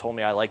 Other people told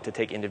me I like to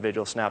take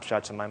individual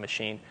snapshots of my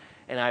machine.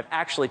 And I've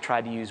actually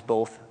tried to use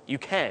both. You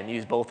can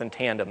use both in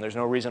tandem. There's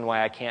no reason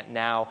why I can't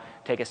now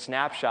take a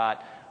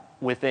snapshot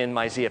within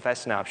my ZFS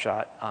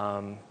snapshot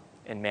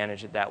and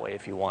manage it that way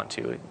if you want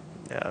to,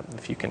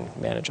 if you can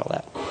manage all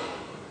that.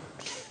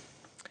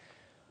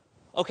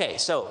 Okay,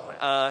 so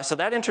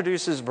that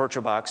introduces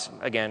VirtualBox,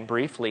 again,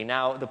 briefly.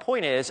 Now, the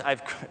point is,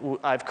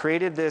 I've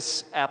created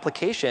this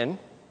application,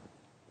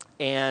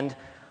 and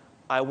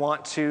I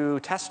want to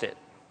test it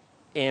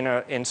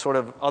in sort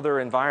of other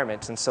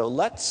environments. And so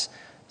let's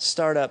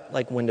start up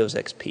like Windows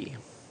XP.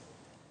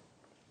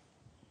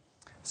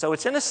 So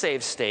it's in a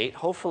save state.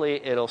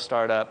 Hopefully, it'll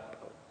start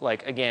up,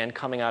 like, again,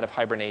 coming out of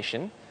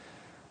hibernation.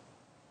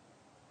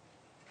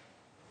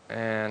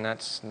 And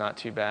that's not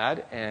too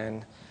bad.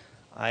 And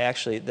I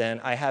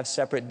have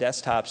separate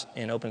desktops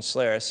in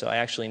OpenSolaris, so I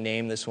actually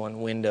named this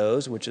one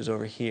Windows, which is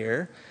over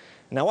here.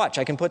 Now watch,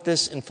 I can put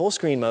this in full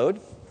screen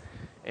mode,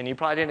 and you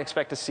probably didn't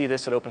expect to see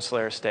this at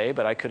OpenSolaris Day,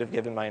 but I could have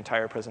given my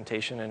entire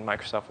presentation in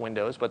Microsoft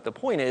Windows. But the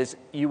point is,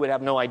 you would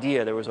have no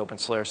idea there was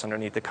OpenSolaris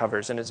underneath the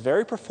covers, and it's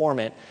very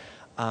performant.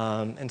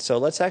 And so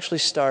let's actually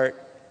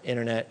start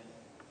Internet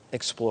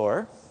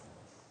Explorer.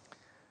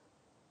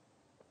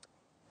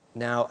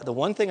 Now, the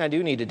one thing I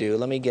do need to do,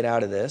 let me get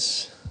out of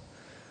this.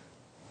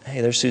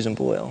 Hey, there's Susan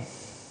Boyle.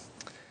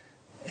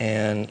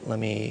 And let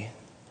me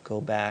go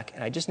back.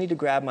 And I just need to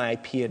grab my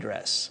IP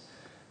address,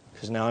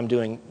 because now I'm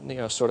doing,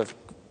 sort of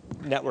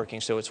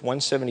networking. So it's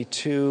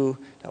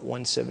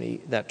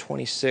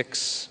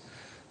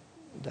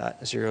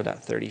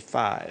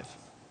 172.170.26.0.35.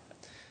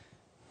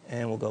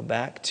 And we'll go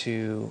back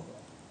to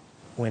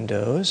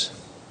Windows.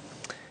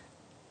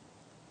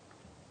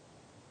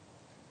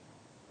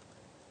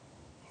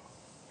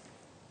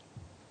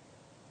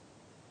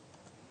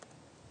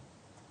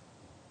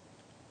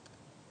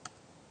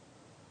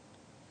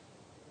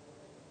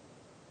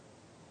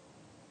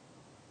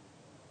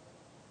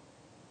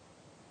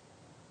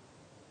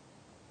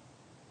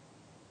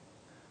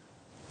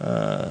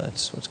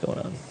 That's what's going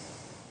on.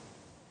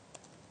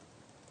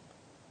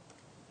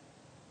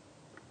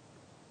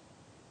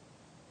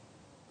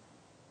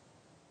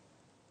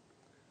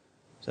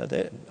 Is that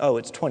it? Oh,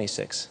 it's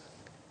 26,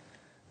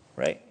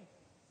 right?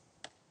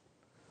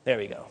 There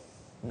we go.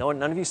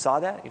 None of you saw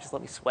that? You just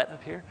let me sweat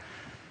up here?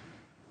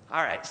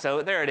 All right,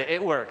 so there it is.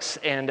 It works.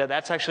 And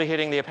that's actually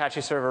hitting the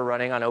Apache server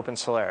running on Open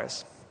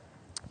Solaris.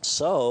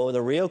 So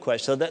the real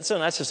question, so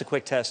that's just a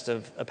quick test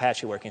of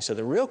Apache working. So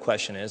the real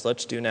question is,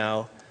 let's do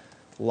now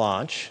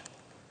launch.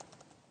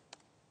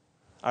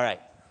 All right.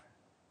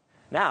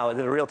 Now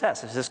the real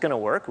test, is this going to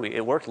work?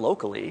 It worked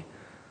locally.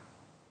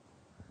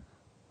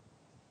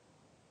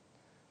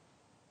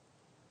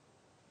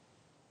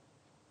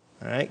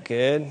 All right,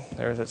 good.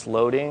 There's its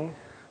loading.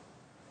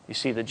 You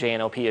see the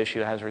JNLP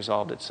issue has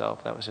resolved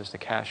itself. That was just a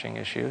caching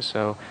issue.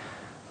 So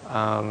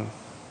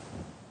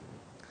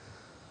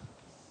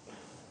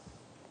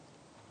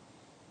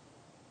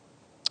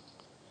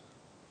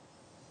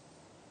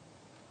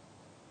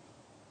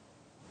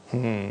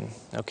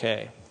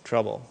okay,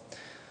 trouble.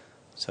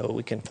 So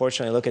we can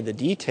fortunately look at the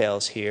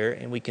details here,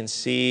 and we can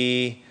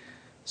see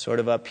sort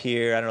of up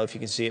here, I don't know if you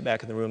can see it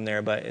back in the room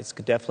there, but it's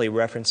definitely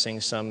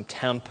referencing some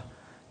temp,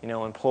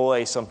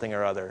 employ something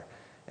or other.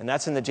 And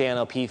that's in the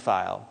JNLP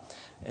file.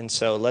 And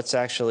so let's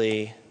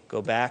actually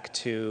go back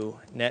to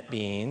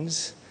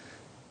NetBeans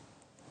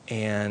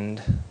and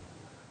I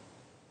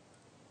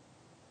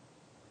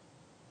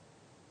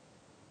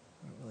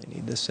don't really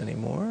need this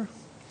anymore.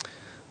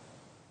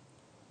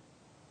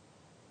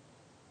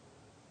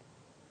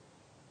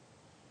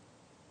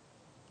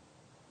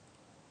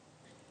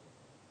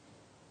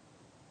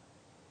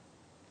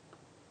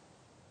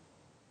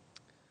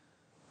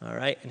 All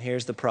right, and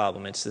here's the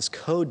problem. It's this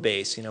code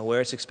base,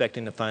 where it's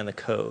expecting to find the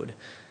code.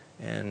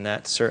 And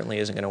that certainly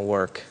isn't going to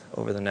work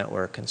over the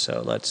network. And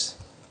so let's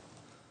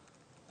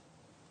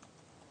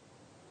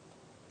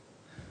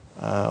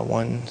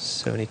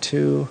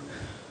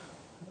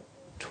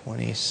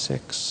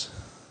 172.26.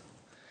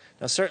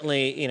 Now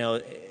certainly,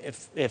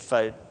 if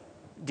a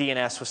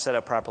DNS was set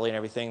up properly and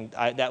everything,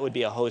 that would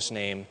be a host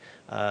name,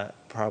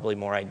 probably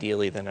more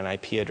ideally than an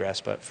IP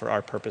address. But for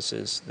our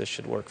purposes, this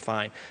should work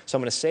fine. So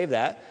I'm going to save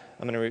that.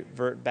 I'm going to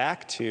revert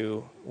back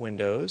to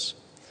Windows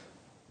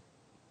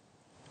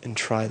and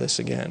try this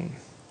again.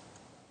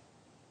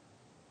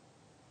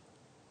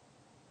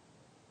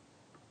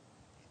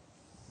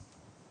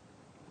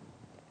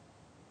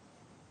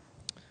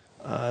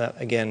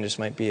 Again, this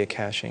might be a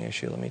caching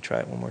issue. Let me try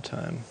it one more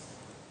time.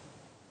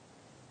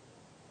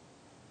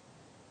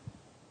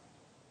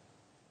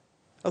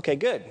 Okay,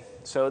 good.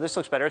 So this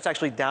looks better. It's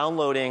actually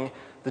downloading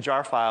the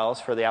jar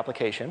files for the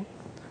application.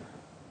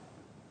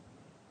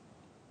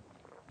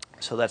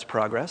 So that's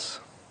progress.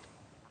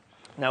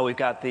 Now we've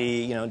got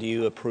the, do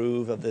you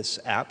approve of this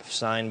app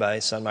signed by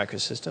Sun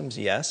Microsystems?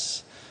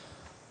 Yes.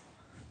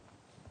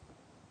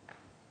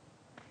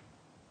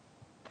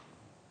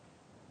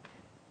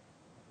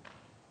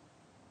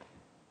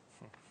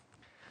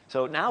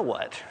 So now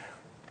what?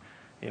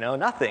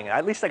 Nothing.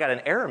 At least I got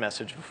an error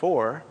message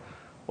before.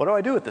 What do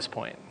I do at this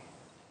point?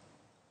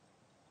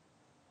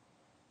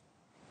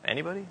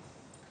 Anybody?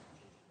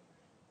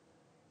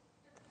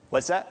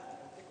 What's that?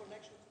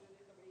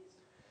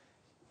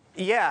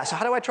 Yeah, so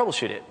how do I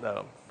troubleshoot it,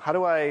 though?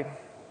 What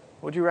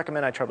would you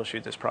recommend I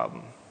troubleshoot this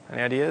problem?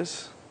 Any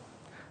ideas?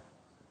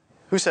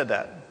 Who said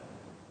that?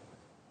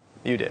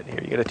 You did. Here,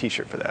 you get a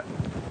t-shirt for that.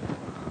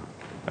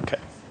 Okay,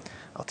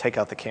 I'll take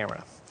out the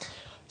camera.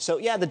 So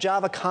yeah, the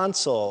Java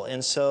console.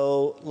 And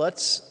so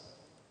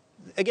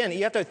again,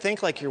 you have to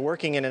think like you're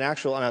working in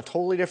on a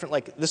totally different,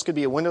 like this could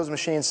be a Windows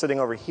machine sitting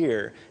over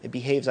here. It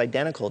behaves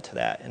identical to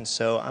that. And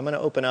so I'm going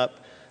to open up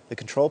the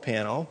control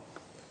panel,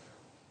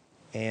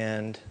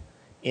 and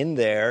in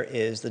there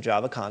is the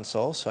Java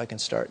console, so I can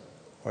start,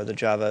 or the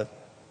Java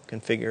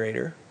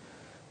configurator, or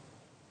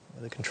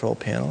the control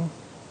panel.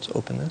 Let's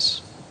open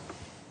this.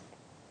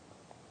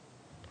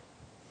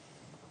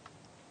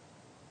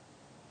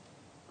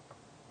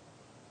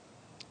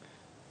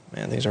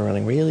 Man, these are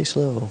running really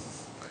slow.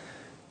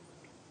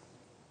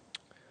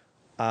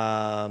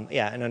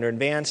 Yeah, and under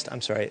advanced,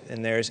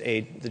 and there's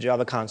the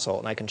Java console,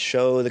 and I can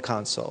show the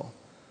console.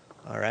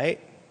 All right,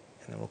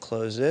 and then we'll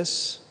close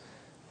this.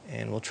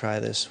 And we'll try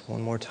this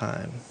one more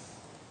time.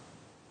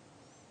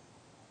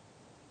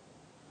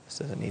 This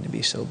doesn't need to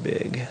be so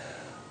big.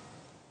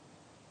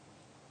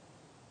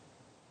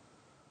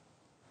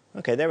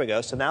 Okay, there we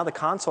go. So now the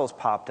console's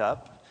popped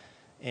up.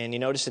 And you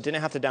notice it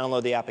didn't have to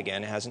download the app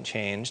again. It hasn't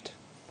changed.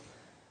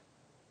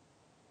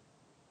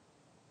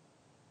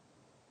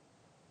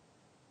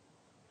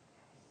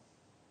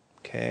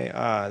 Okay,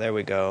 there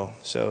we go.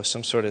 So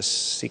some sort of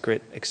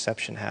secret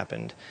exception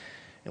happened.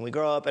 And we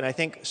grow up, and I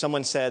think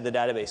someone said the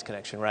database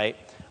connection, right?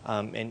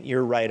 And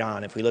you're right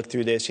on. If we look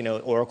through this,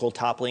 Oracle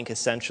Top Link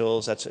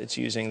Essentials, it's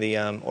using the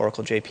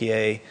Oracle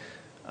JPA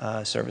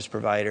service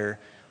provider.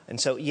 And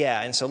so,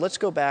 yeah, and so let's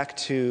go back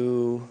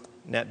to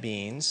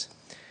NetBeans.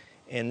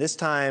 And this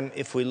time,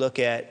 if we look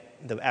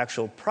at the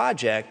actual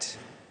project,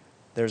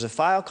 there's a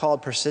file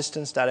called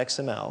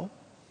persistence.xml.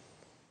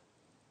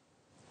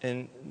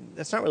 And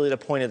that's not really the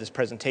point of this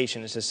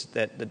presentation. It's just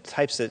that the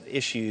types of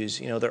issues,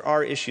 there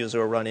are issues that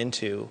we'll run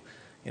into.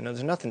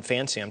 There's nothing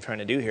fancy I'm trying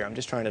to do here. I'm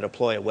just trying to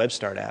deploy a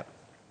WebStart app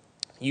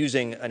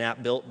using an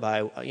app built by,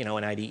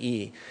 an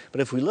IDE.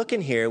 But if we look in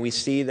here, we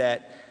see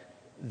that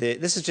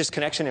this is just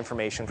connection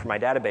information from my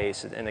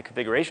database in the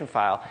configuration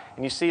file.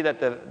 And you see that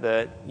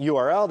the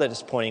URL that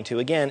it's pointing to,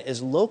 again,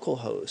 is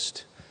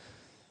localhost.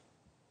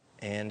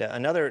 And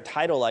another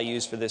title I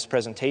use for this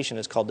presentation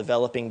is called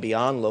Developing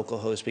Beyond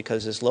Localhost,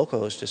 because this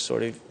localhost just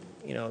sort of,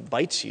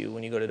 bites you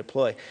when you go to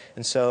deploy.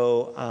 And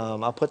so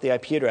I'll put the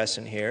IP address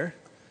in here.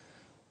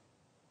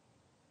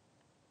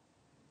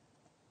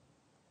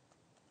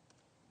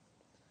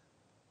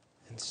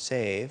 And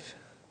save.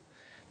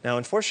 Now,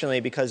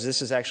 unfortunately, because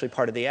this is actually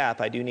part of the app,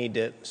 I do need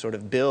to sort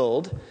of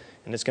build,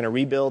 and it's going to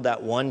rebuild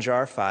that one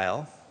jar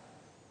file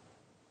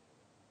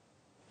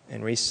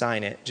and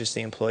re-sign it, just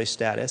the employee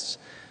status.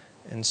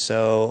 And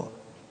so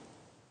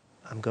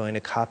I'm going to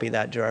copy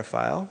that jar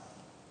file,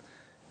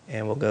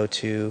 and we'll go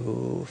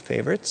to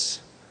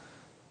favorites,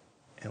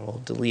 and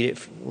we'll delete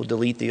it. We'll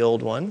delete the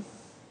old one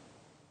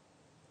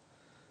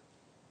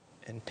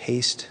and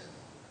paste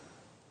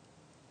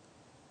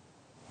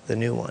the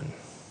new one.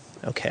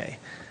 Okay.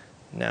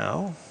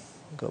 Now,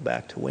 go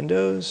back to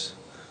Windows,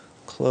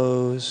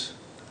 close,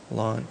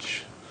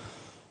 launch.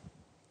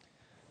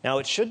 Now,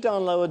 it should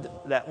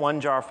download that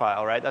one jar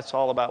file, right? That's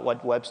all about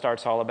what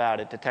WebStart's all about.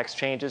 It detects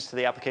changes to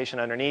the application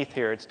underneath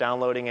here. It's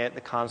downloading it.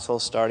 The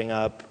console's starting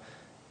up.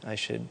 I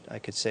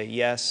could say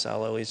yes.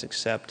 I'll always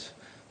accept,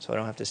 so I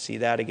don't have to see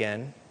that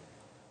again.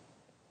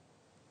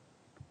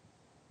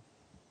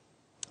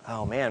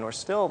 Oh, man, we're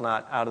still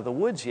not out of the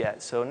woods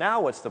yet. So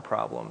now what's the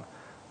problem?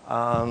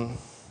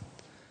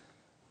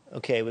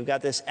 Okay, we've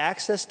got this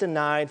access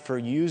denied for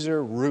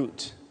user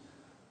root,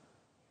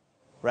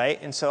 right?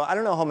 And so I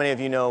don't know how many of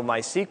you know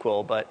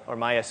MySQL, or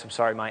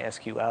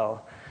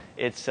MySQL.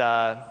 It's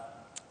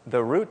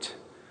the root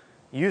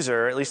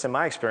user, at least in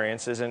my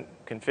experience, isn't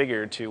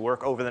configured to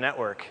work over the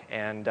network.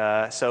 And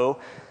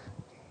so,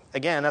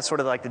 again, that's sort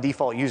of like the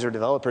default user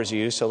developers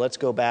use. So let's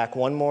go back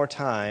one more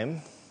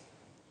time,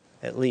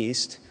 at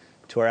least,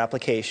 to our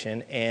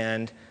application.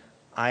 And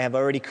I have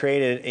already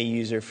created a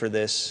user for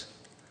this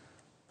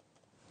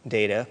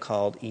data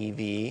called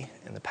EV,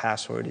 and the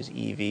password is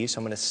EV. So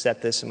I'm going to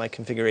set this in my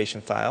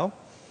configuration file,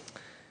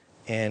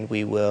 and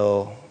we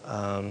will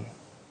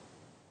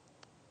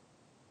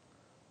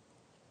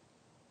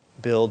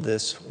build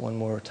this one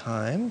more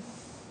time.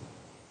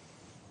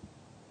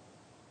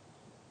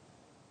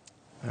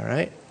 All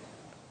right.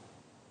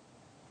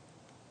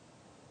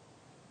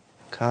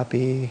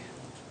 Copy,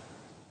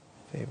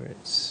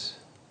 favorites,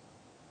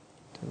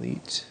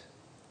 delete.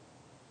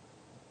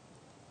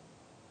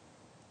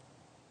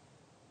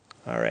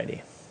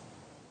 Alrighty.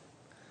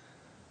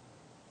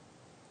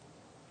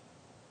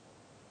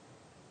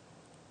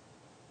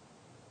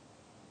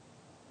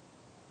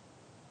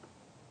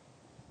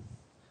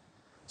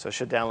 So it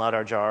should download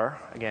our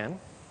jar again.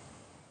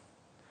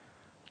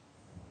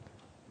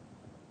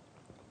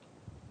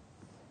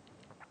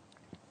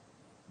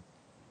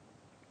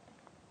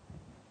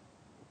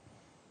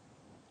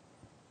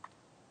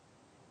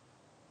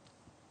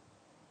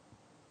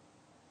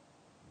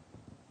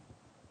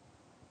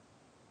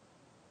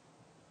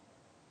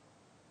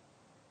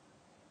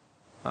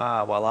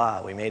 Ah,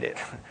 voila, we made it.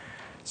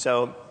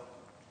 So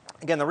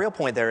again, the real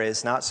point there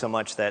is not so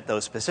much that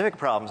those specific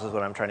problems is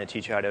what I'm trying to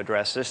teach you how to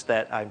address, just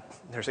that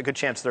there's a good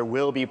chance there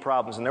will be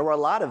problems, and there were a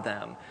lot of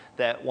them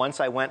that once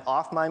I went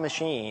off my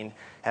machine,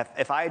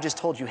 if I had just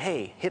told you,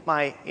 hey, hit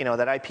my,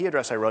 that IP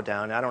address I wrote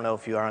down, I don't know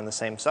if you are on the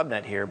same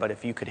subnet here, but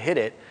if you could hit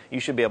it, you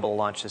should be able to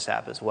launch this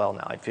app as well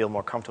now. I'd feel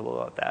more comfortable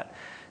about that.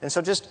 And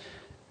so just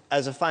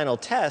as a final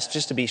test,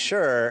 just to be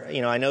sure,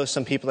 I know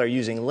some people are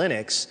using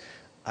Linux,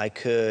 I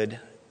could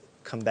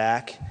come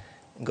back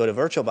and go to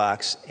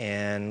VirtualBox,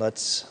 and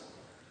let's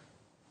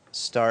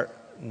start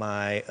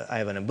I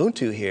have an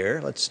Ubuntu here.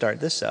 Let's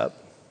start this up.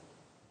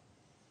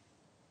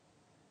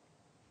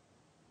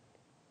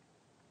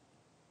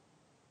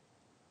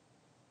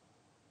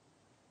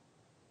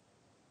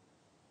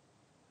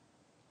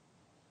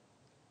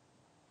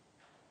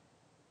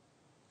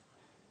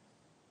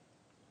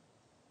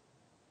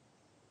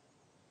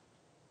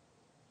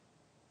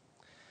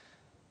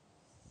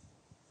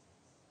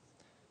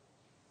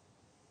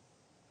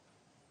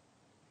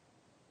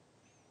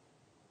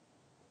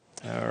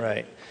 All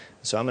right,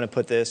 so I'm going to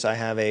put this, I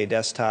have a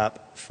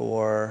desktop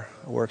for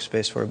a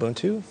workspace for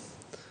Ubuntu. We'll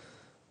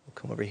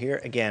come over here.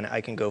 Again,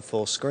 I can go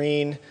full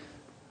screen,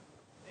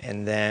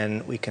 and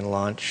then we can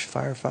launch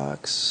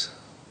Firefox.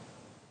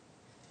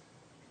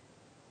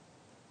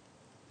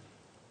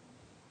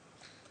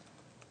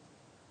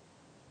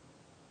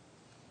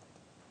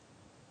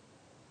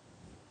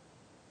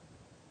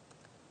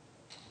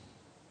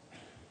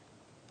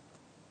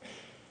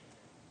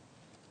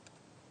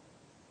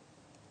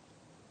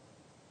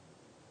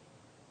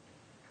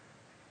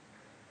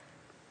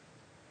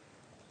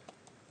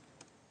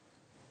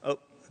 Oh,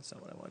 that's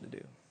not what I wanted to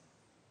do.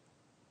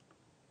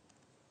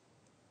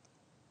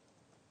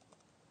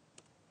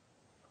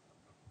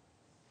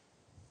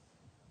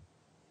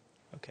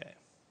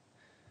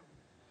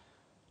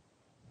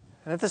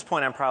 And at this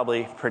point, I'm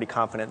probably pretty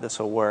confident this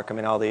will work. I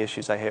mean, all the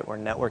issues I hit were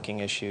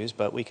networking issues,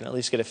 but we can at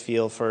least get a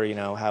feel for,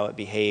 how it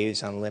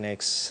behaves on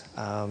Linux,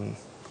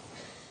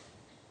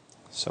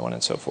 so on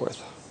and so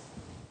forth.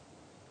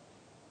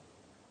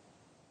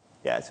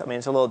 Yeah, it's a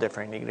little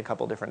different. You get a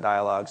couple different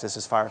dialogues. This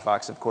is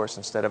Firefox, of course,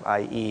 instead of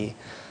IE.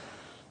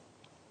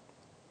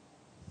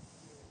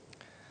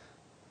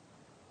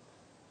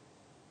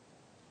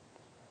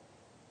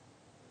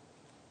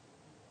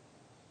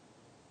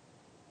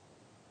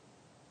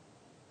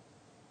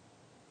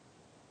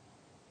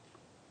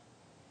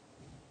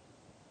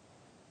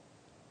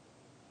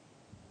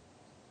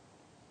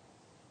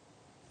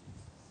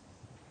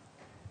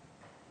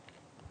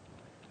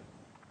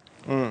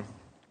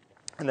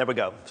 And there we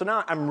go. So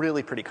now I'm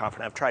really pretty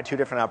confident. I've tried 2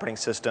 different operating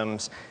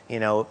systems.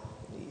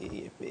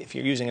 If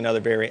you're using another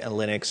variant of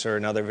Linux or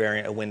another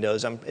variant of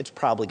Windows, it's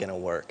probably going to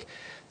work.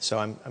 So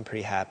I'm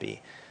pretty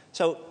happy.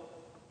 So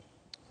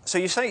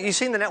you've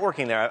seen the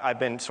networking there. I've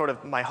been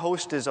my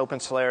host is Open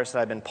Solaris,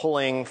 and I've been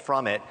pulling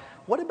from it.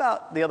 What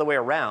about the other way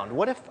around?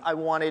 What if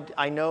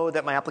I know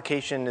that my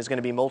application is going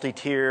to be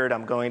multi-tiered.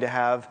 I'm going to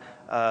have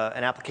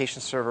an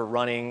application server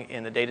running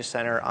in the data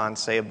center on,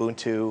 say,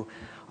 Ubuntu.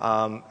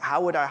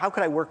 How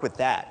could I work with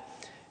that?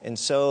 And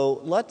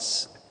so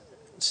let's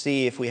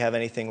see if we have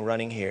anything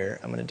running here.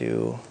 I'm going to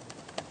do.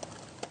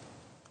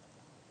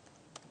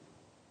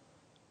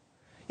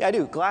 Yeah, I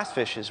do.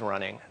 Glassfish is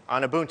running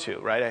on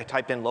Ubuntu, right? I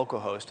typed in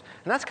localhost.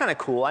 And that's kind of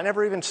cool. I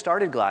never even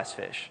started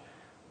Glassfish.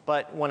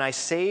 But when I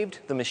saved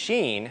the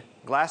machine,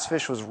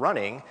 Glassfish was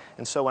running.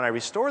 And so when I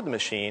restored the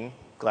machine,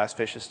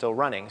 Glassfish is still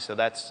running. So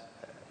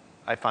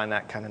I find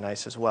that kind of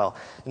nice as well.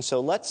 And so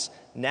let's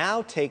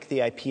now take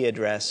the IP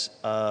address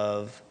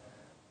of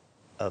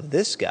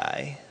this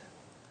guy.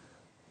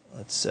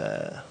 Let's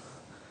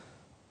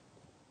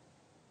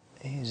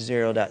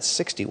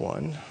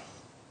 0.61.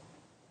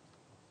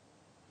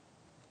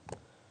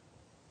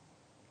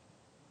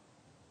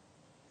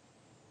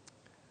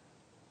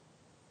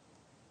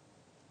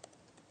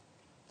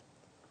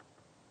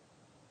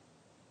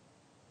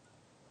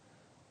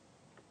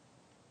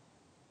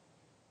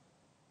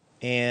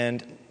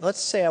 And let's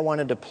say I want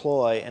to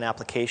deploy an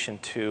application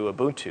to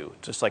Ubuntu,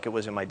 just like it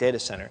was in my data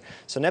center.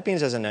 So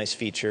NetBeans has a nice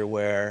feature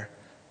where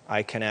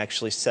I can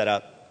actually set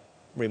up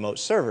remote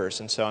servers.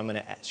 And so I'm going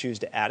to choose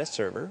to add a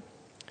server.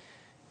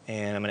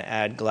 And I'm going to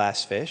add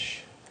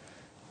Glassfish.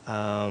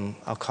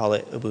 I'll call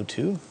it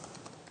Ubuntu,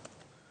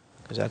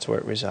 because that's where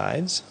it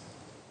resides.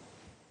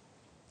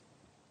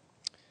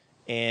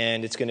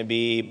 And it's going to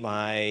be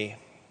a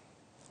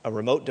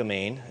remote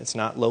domain. It's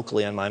not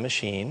locally on my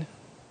machine.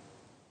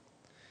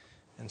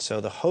 And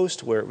so the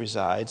host where it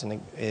resides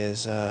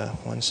is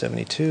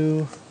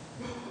 172.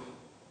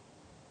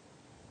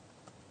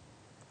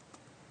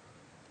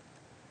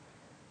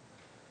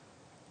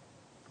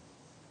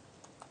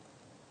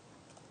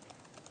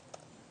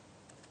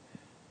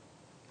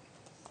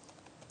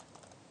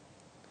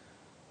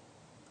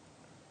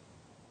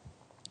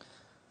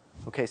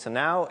 Okay, so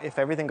now if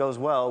everything goes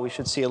well, we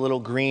should see a little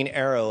green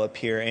arrow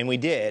appear, and we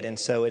did. And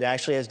so it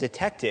actually has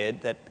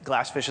detected that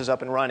Glassfish is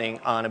up and running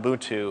on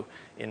Ubuntu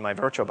in my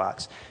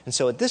VirtualBox. And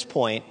so at this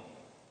point,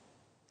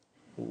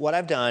 what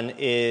I've done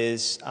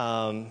is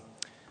I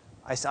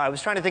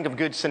was trying to think of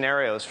good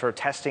scenarios for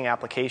testing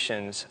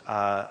applications.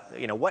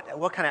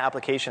 What kind of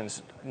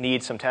applications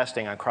need some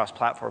testing on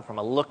cross-platform from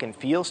a look and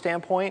feel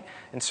standpoint,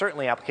 and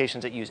certainly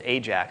applications that use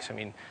Ajax. I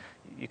mean,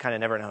 you kind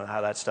of never know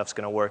how that stuff's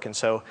going to work. And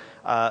so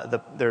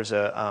there's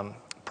a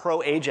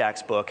Pro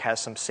Ajax book, has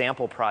some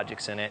sample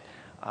projects in it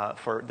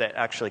that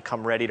actually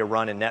come ready to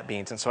run in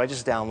NetBeans. And so I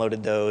just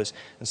downloaded those.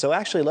 And so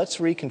actually, let's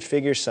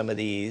reconfigure some of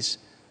these.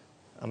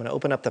 I'm going to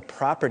open up the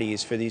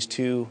properties for these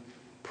 2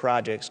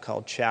 projects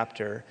called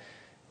Chapter.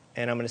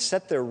 And I'm going to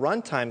set their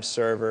runtime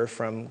server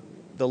from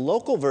the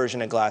local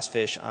version of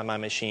Glassfish on my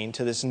machine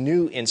to this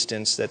new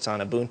instance that's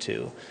on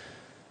Ubuntu.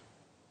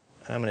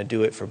 And I'm going to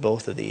do it for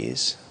both of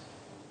these.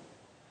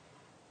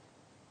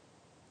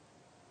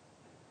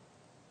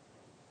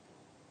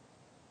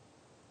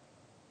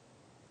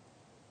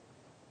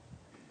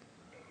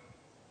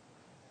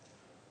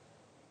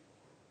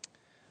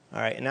 All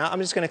right, and now I'm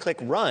just going to click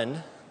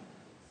Run.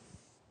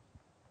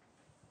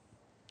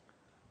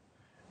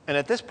 And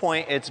at this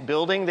point, it's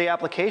building the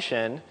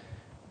application,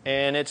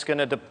 and it's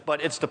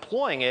but it's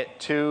deploying it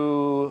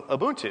to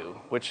Ubuntu,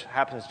 which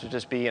happens to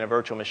just be in a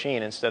virtual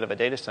machine instead of a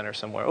data center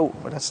somewhere. Oh,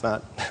 well, that's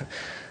not,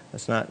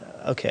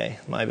 okay,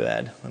 my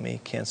bad. Let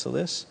me cancel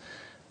this.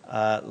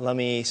 I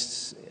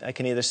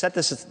can either set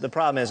this, the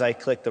problem is I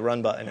clicked the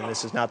Run button, and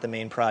this is not the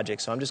main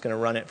project, so I'm just going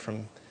to run it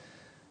from.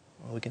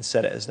 Well, we can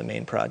set it as the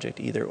main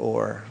project, either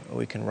or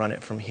we can run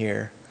it from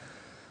here.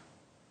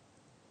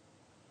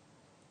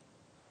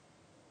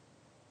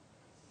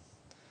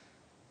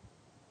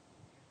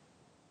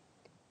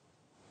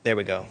 There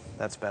we go.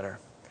 That's better.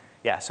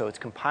 Yeah, so it's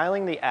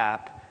compiling the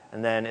app,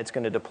 and then it's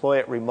going to deploy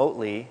it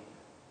remotely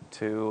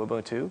to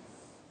Ubuntu.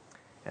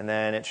 And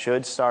then it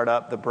should start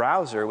up the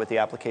browser with the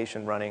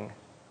application running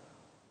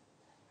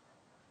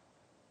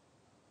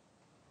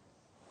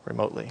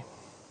remotely.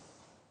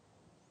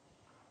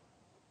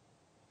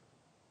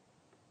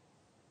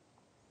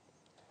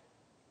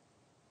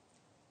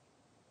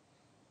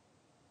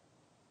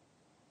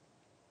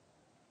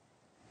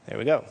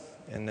 we go.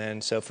 And then,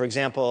 so for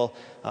example,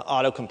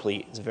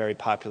 autocomplete is a very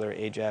popular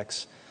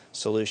AJAX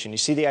solution. You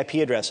see the IP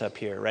address up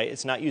here, right?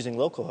 It's not using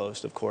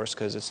localhost, of course,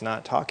 because it's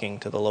not talking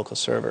to the local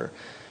server.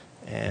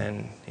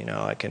 And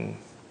I can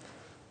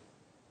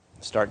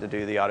start to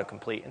do the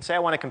autocomplete. And say I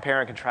want to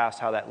compare and contrast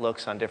how that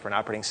looks on different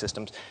operating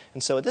systems.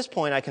 And so at this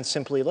point, I can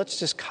simply, let's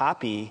just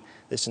copy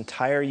this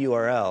entire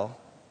URL.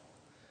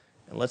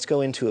 And let's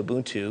go into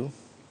Ubuntu.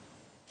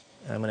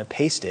 And I'm going to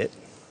paste it.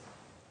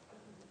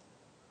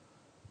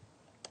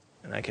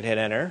 And I could hit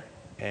enter,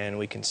 and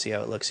we can see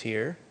how it looks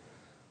here.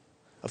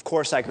 Of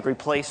course, I could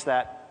replace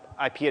that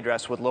IP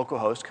address with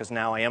localhost, because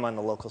now I am on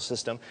the local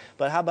system.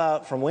 But how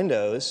about from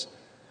Windows,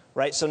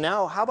 right? So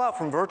now, how about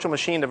from virtual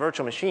machine to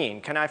virtual machine?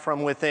 Can I,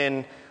 from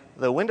within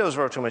the Windows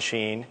virtual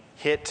machine,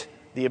 hit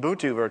the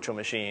Ubuntu virtual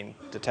machine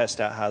to test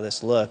out how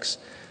this looks?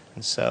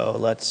 And so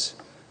let's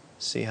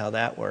see how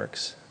that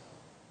works.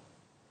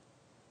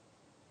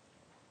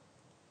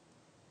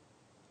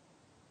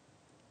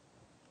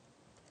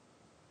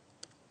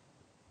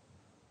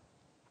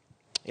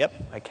 Yep,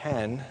 I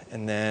can.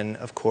 And then,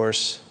 of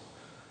course,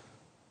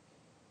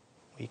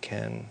 we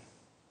can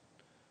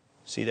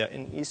see that.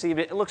 And you see,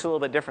 it looks a little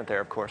bit different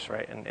there, of course,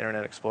 right? In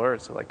Internet Explorer,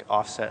 it's like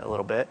offset a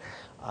little bit.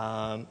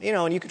 And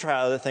you can try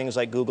other things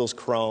like Google's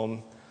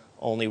Chrome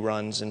only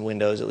runs in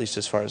Windows, at least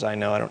as far as I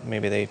know.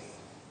 Maybe they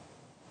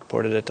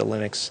ported it to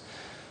Linux.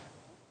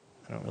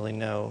 I don't really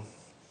know.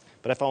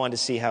 But if I wanted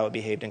to see how it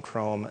behaved in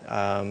Chrome,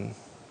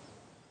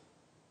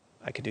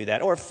 I could do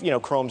that. Or if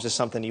Chrome's just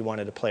something you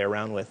wanted to play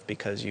around with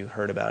because you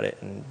heard about it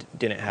and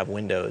didn't have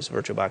Windows,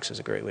 VirtualBox is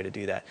a great way to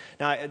do that.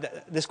 Now,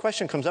 this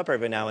question comes up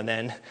every now and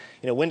then.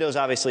 Windows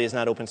obviously is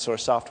not open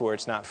source software.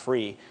 It's not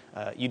free.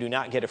 You do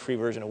not get a free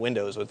version of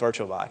Windows with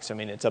VirtualBox. I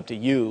mean, it's up to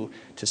you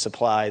to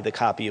supply the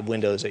copy of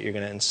Windows that you're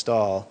going to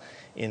install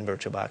in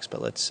VirtualBox.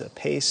 But let's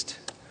paste,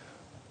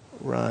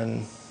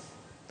 run,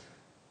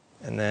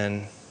 and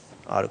then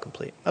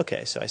autocomplete.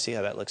 Okay, so I see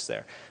how that looks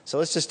there. So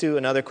let's just do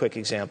another quick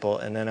example,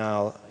 and then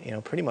I'll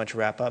pretty much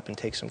wrap up and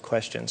take some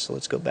questions. So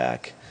let's go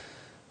back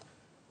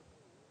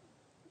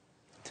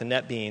to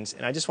NetBeans,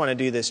 and I just want to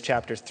do this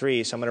chapter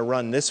 3, so I'm going to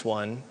run this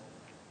one.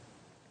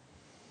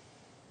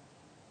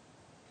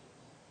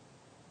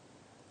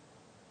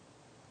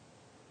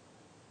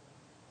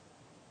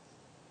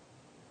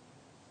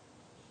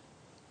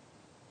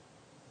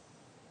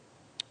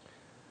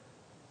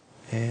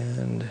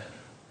 And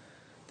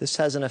this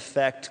has an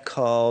effect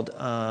called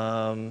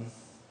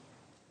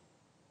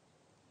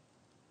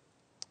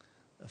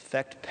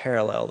effect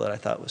parallel that I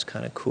thought was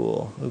kind of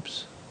cool.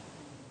 Oops.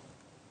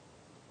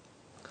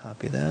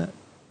 Copy that.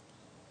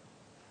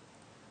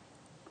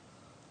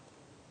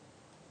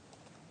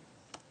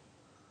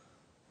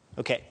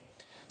 Okay,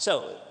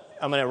 so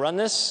I'm going to run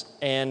this,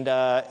 and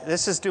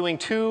this is doing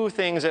two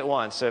things at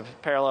once, a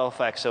parallel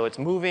effect. So it's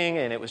moving,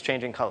 and it was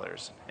changing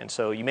colors. And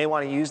so you may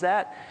want to use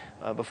that.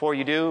 Before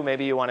you do,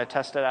 maybe you want to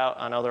test it out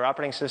on other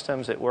operating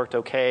systems. It worked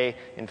OK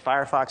in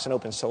Firefox and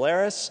Open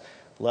Solaris.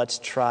 Let's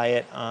try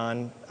it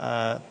on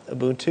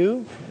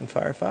Ubuntu in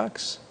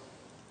Firefox.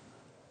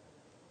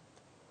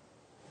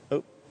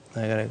 Oh,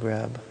 I got to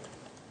grab.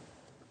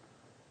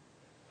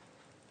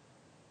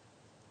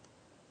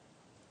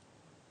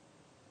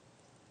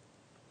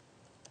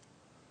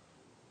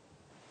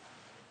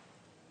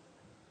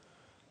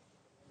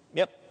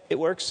 Yep, it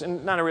works,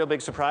 and not a real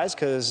big surprise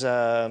because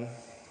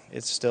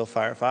it's still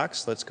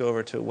Firefox. Let's go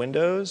over to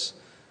Windows,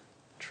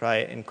 try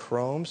it in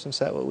Chrome since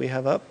that's what we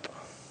have up.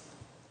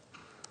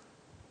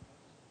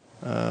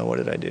 What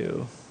did I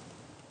do?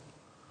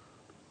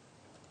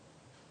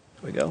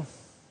 Here we go.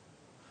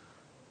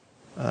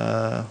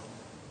 Okay,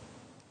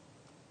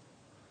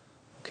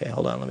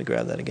 hold on, let me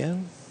grab that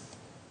again.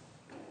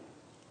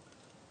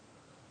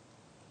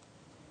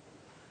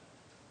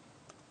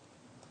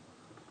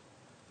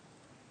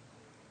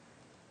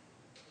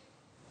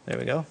 There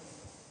we go.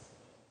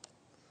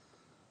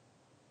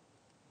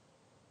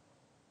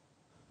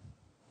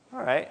 All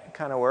right, it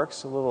kind of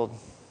works. A little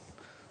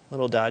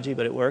dodgy,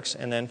 but it works.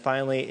 And then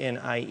finally in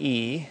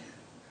IE,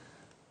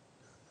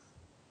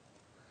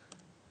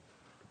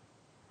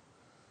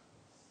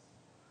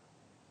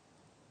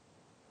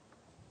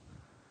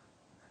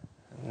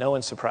 no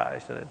one's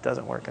surprised that it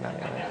doesn't work in IE.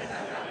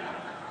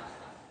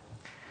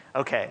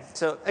 Okay,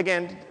 so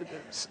again,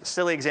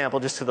 silly example,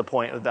 just to the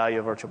point of the value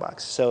of VirtualBox.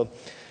 So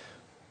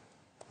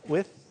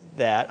with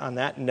that, on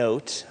that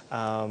note,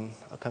 I'll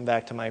come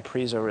back to my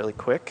prezo really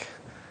quick.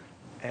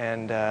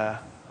 And, I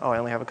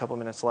only have a couple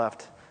minutes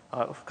left.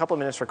 A couple of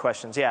minutes for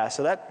questions. Yeah,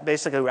 so that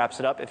basically wraps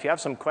it up. If you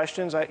have some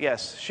questions,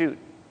 yes, shoot.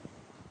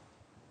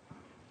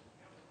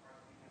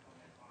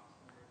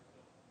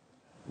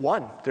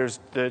 One.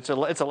 It's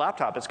a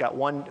laptop. It's got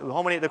one.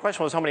 The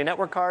question was how many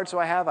network cards do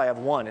I have? I have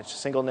one. It's a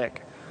single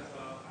NIC.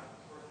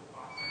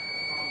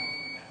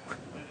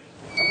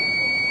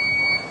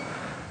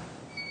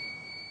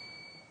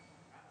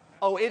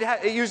 Oh,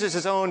 it uses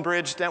its own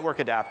bridge network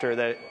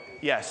adapter.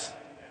 Yes.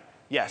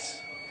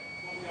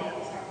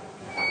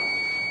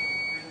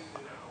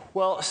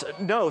 Well,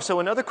 no. So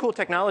another cool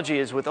technology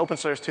is with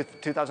OpenSolaris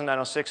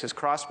 2009-06 is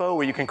Crossbow,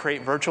 where you can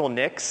create virtual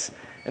NICs.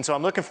 And so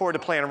I'm looking forward to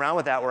playing around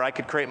with that, where I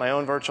could create my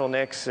own virtual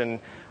NICs. And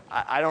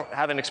I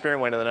haven't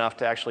experimented enough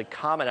to actually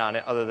comment on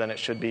it, other than it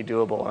should be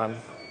doable.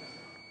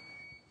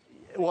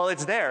 Well,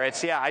 it's there.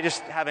 I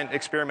just haven't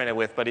experimented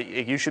with, but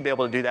you should be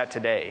able to do that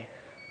today.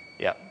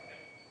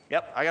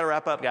 Yep, I got to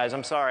wrap up, guys.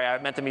 I'm sorry.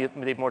 I meant to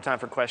leave more time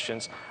for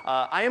questions.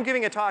 I am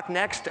giving a talk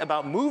next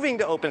about moving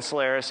to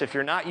OpenSolaris. If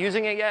you're not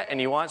using it yet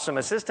and you want some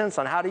assistance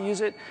on how to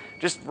use it,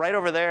 just right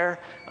over there.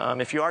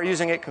 If you are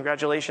using it,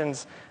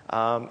 congratulations,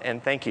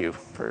 and thank you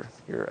for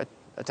your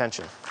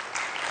attention.